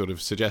already sort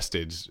of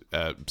suggested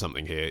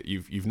something here.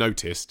 You've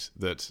noticed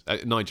that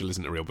Nigel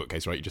isn't a real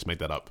bookcase, right? You just made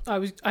that up.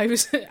 I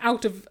was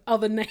out of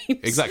other names.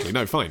 Exactly.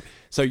 No, fine.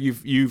 So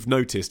you've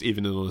noticed,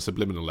 even on a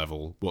subliminal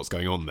level, what's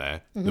going on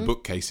there. Mm-hmm. The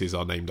bookcases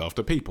are named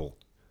after people.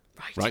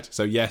 Right.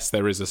 So yes,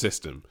 there is a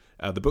system.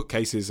 The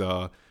bookcases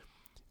are,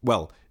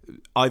 well,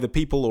 either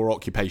people or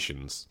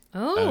occupations.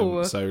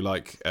 Oh. So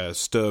like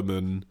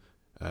Sturman,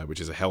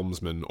 which is a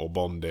helmsman, or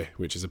Bonde,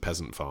 which is a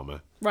peasant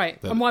farmer.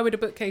 Right. And why would a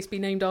bookcase be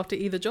named after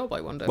either job, I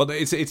wonder? Well,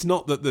 it's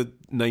not that the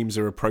names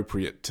are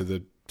appropriate to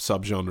the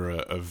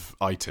subgenre of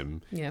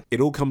item. Yeah.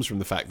 It all comes from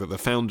the fact that the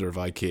founder of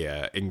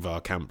IKEA,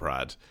 Ingvar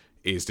Kamprad,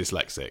 is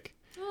dyslexic.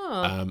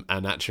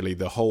 And actually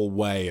the whole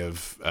way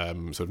of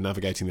sort of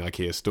navigating the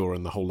IKEA store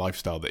and the whole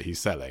lifestyle that he's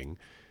selling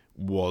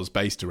was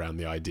based around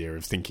the idea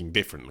of thinking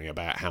differently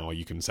about how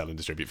you can sell and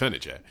distribute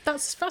furniture.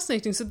 That's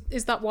fascinating. So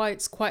is that why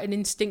it's quite an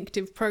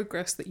instinctive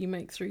progress that you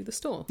make through the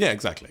store? Yeah,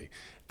 exactly.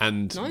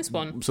 And nice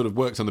one. Sort of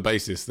works on the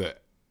basis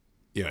that,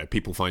 you know,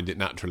 people find it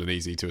natural and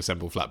easy to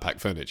assemble flat pack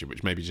furniture,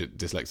 which maybe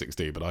dyslexics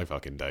do, but I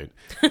fucking don't.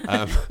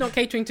 Not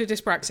catering to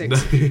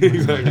dyspraxics.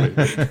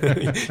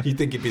 Exactly. You'd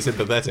think he'd be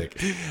sympathetic.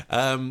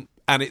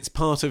 And it's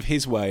part of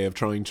his way of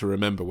trying to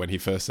remember when he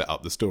first set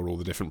up the store all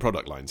the different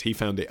product lines. He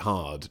found it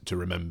hard to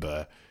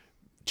remember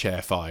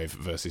chair 5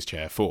 versus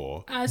chair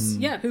 4.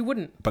 Yeah, who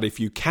wouldn't? But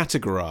if you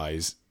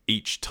categorise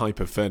each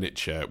type of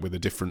furniture with a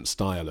different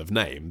style of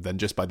name, then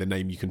just by the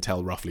name you can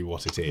tell roughly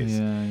what it is.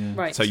 Yeah.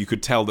 Right. So you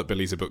could tell that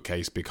Billy's a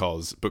bookcase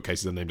because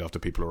bookcases are named after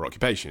people or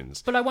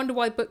occupations. But I wonder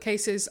why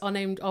bookcases are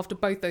named after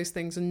both those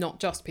things and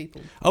not just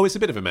people. Oh, it's a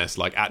bit of a mess.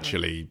 Like,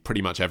 actually,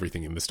 pretty much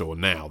everything in the store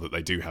now that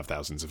they do have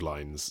thousands of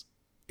lines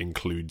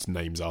includes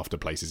names after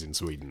places in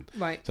Sweden.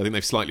 Right. So I think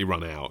they've slightly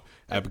run out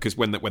because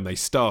when they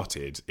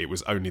started, it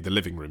was only the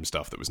living room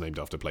stuff that was named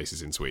after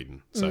places in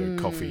Sweden. So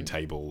coffee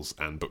tables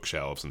and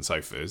bookshelves and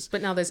sofas.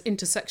 But now there's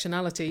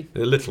intersectionality. A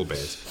little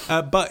bit.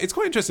 But it's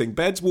quite interesting.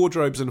 Beds,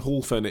 wardrobes and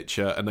hall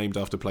furniture are named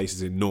after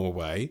places in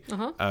Norway.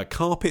 Uh-huh.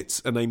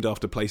 Carpets are named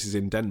after places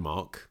in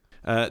Denmark.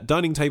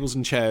 Dining tables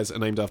and chairs are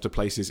named after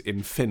places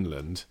in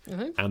Finland.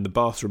 Uh-huh. And the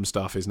bathroom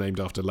stuff is named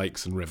after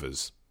lakes and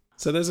rivers.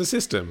 So there's a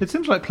system. It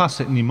seems like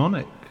classic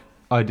mnemonic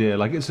idea.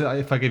 Like it's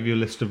if I give you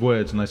a list of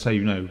words and I say,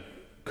 you know,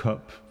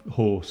 cup,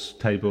 horse,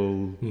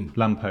 table,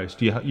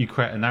 lamppost, you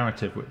create a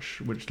narrative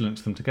which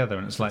links them together,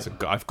 and it's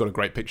like I've got a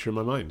great picture in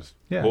my mind.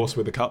 Yeah. Horse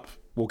with a cup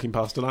walking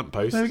past a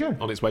lamppost There we go.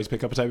 on its way to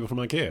pick up a table from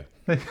IKEA.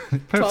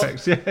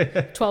 perfect. Yeah.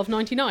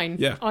 $12.99.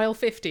 Yeah. Aisle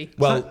 50.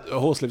 Well, a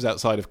horse lives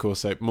outside, of course,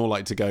 so more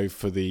like to go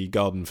for the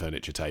garden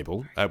furniture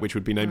table, which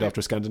would be named after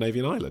a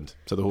Scandinavian island,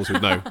 so the horse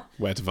would know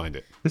where to find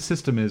it. This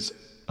system is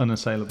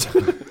unassailable.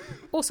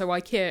 Also,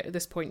 IKEA at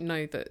this point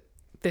know that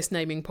this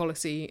naming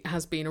policy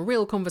has been a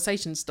real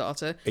conversation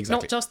starter.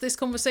 Exactly. Not just this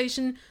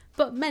conversation,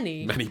 but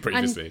many. Many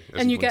previously,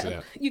 as and you you pointed get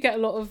out. you get a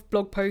lot of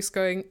blog posts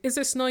going, is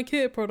this an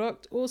IKEA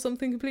product or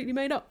something completely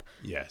made up?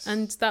 Yes.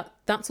 And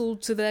that's all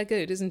to their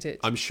good, isn't it?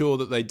 I'm sure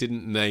that they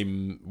didn't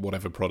name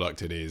whatever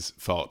product it is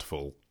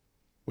Fartful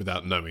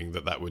without knowing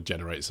that would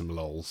generate some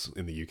lols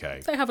in the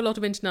UK. They have a lot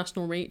of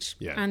international reach,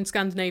 Yeah. and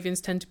Scandinavians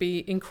tend to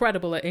be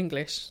incredible at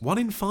English. 1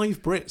 in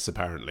 5 Brits,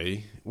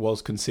 apparently,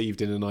 was conceived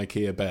in an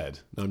IKEA bed.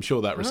 Now, I'm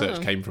sure that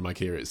research came from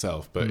IKEA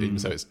itself, but even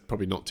so, it's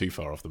probably not too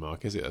far off the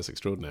mark, is it? That's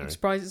extraordinary. I'm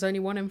surprised it's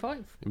only 1 in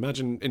 5.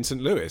 Imagine in St.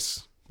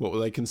 Louis, what were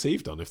they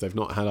conceived on if they've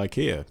not had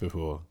IKEA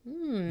before?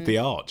 The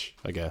Arch,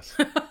 I guess.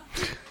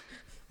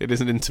 It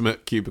is an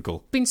intimate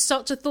cubicle. Been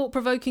such a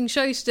thought-provoking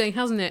show today,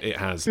 hasn't it? It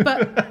has.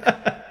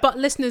 But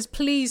listeners,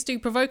 please do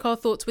provoke our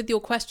thoughts with your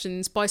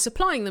questions by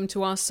supplying them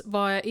to us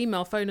via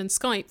email, phone and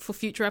Skype for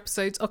future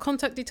episodes. Our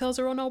contact details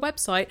are on our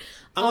website.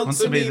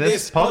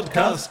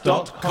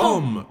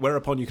 AnswerMeThisPodcast.com,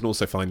 whereupon you can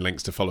also find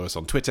links to follow us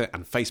on Twitter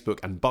and Facebook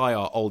and buy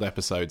our old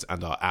episodes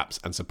and our apps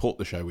and support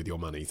the show with your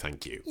money.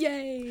 Thank you.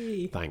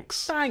 Yay!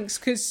 Thanks. Thanks,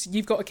 because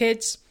you've got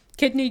kids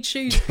Kid needs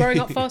shoes, growing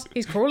up fast.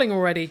 He's crawling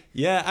already.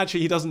 Yeah,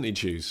 actually, he doesn't need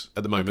shoes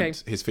at the moment. Okay.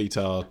 His feet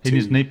are He too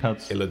needs knee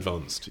pads.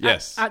 ill-advanced.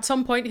 Yes. At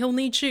some point, he'll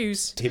need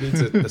shoes. He needs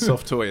a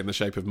soft toy in the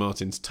shape of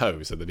Martin's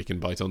toe so that he can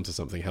bite onto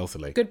something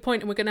healthily. Good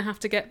point, and we're going to have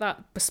to get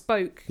that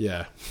bespoke.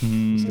 Yeah.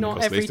 Not Cost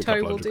at every least a toe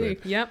couple will hundred do.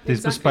 quid. Yep, These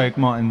exactly. bespoke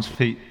Martin's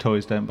feet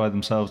toys don't buy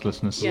themselves,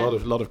 listeners. Yeah. A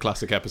lot of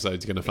classic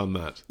episodes are going to fund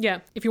that. Yeah,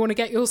 if you want to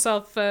get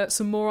yourself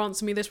some more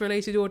Answer Me This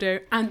related audio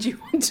and you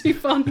want to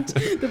fund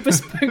the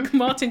bespoke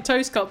Martin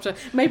toe sculpture,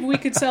 maybe we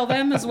could sell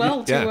them as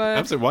well to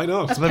absolutely. Why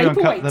not? as They'll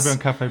be on paperweights.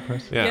 Cafe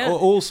Press. Yeah. Yeah.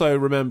 Also,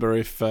 remember,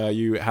 if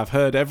you have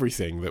heard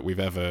everything that we've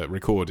ever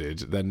recorded,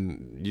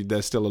 then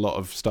there's still a lot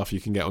of stuff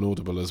you can get on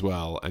Audible as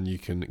well, and you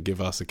can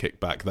give us a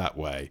kickback that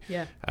way.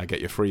 Yeah. Get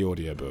your free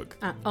audiobook.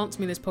 At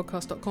Audible.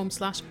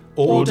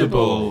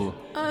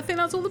 I think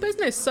that's all the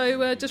business.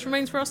 So just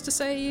remains for us to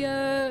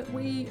say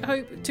we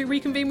hope to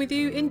reconvene with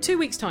you in 2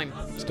 weeks' time.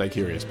 Stay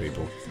curious,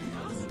 people.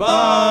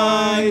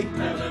 Bye!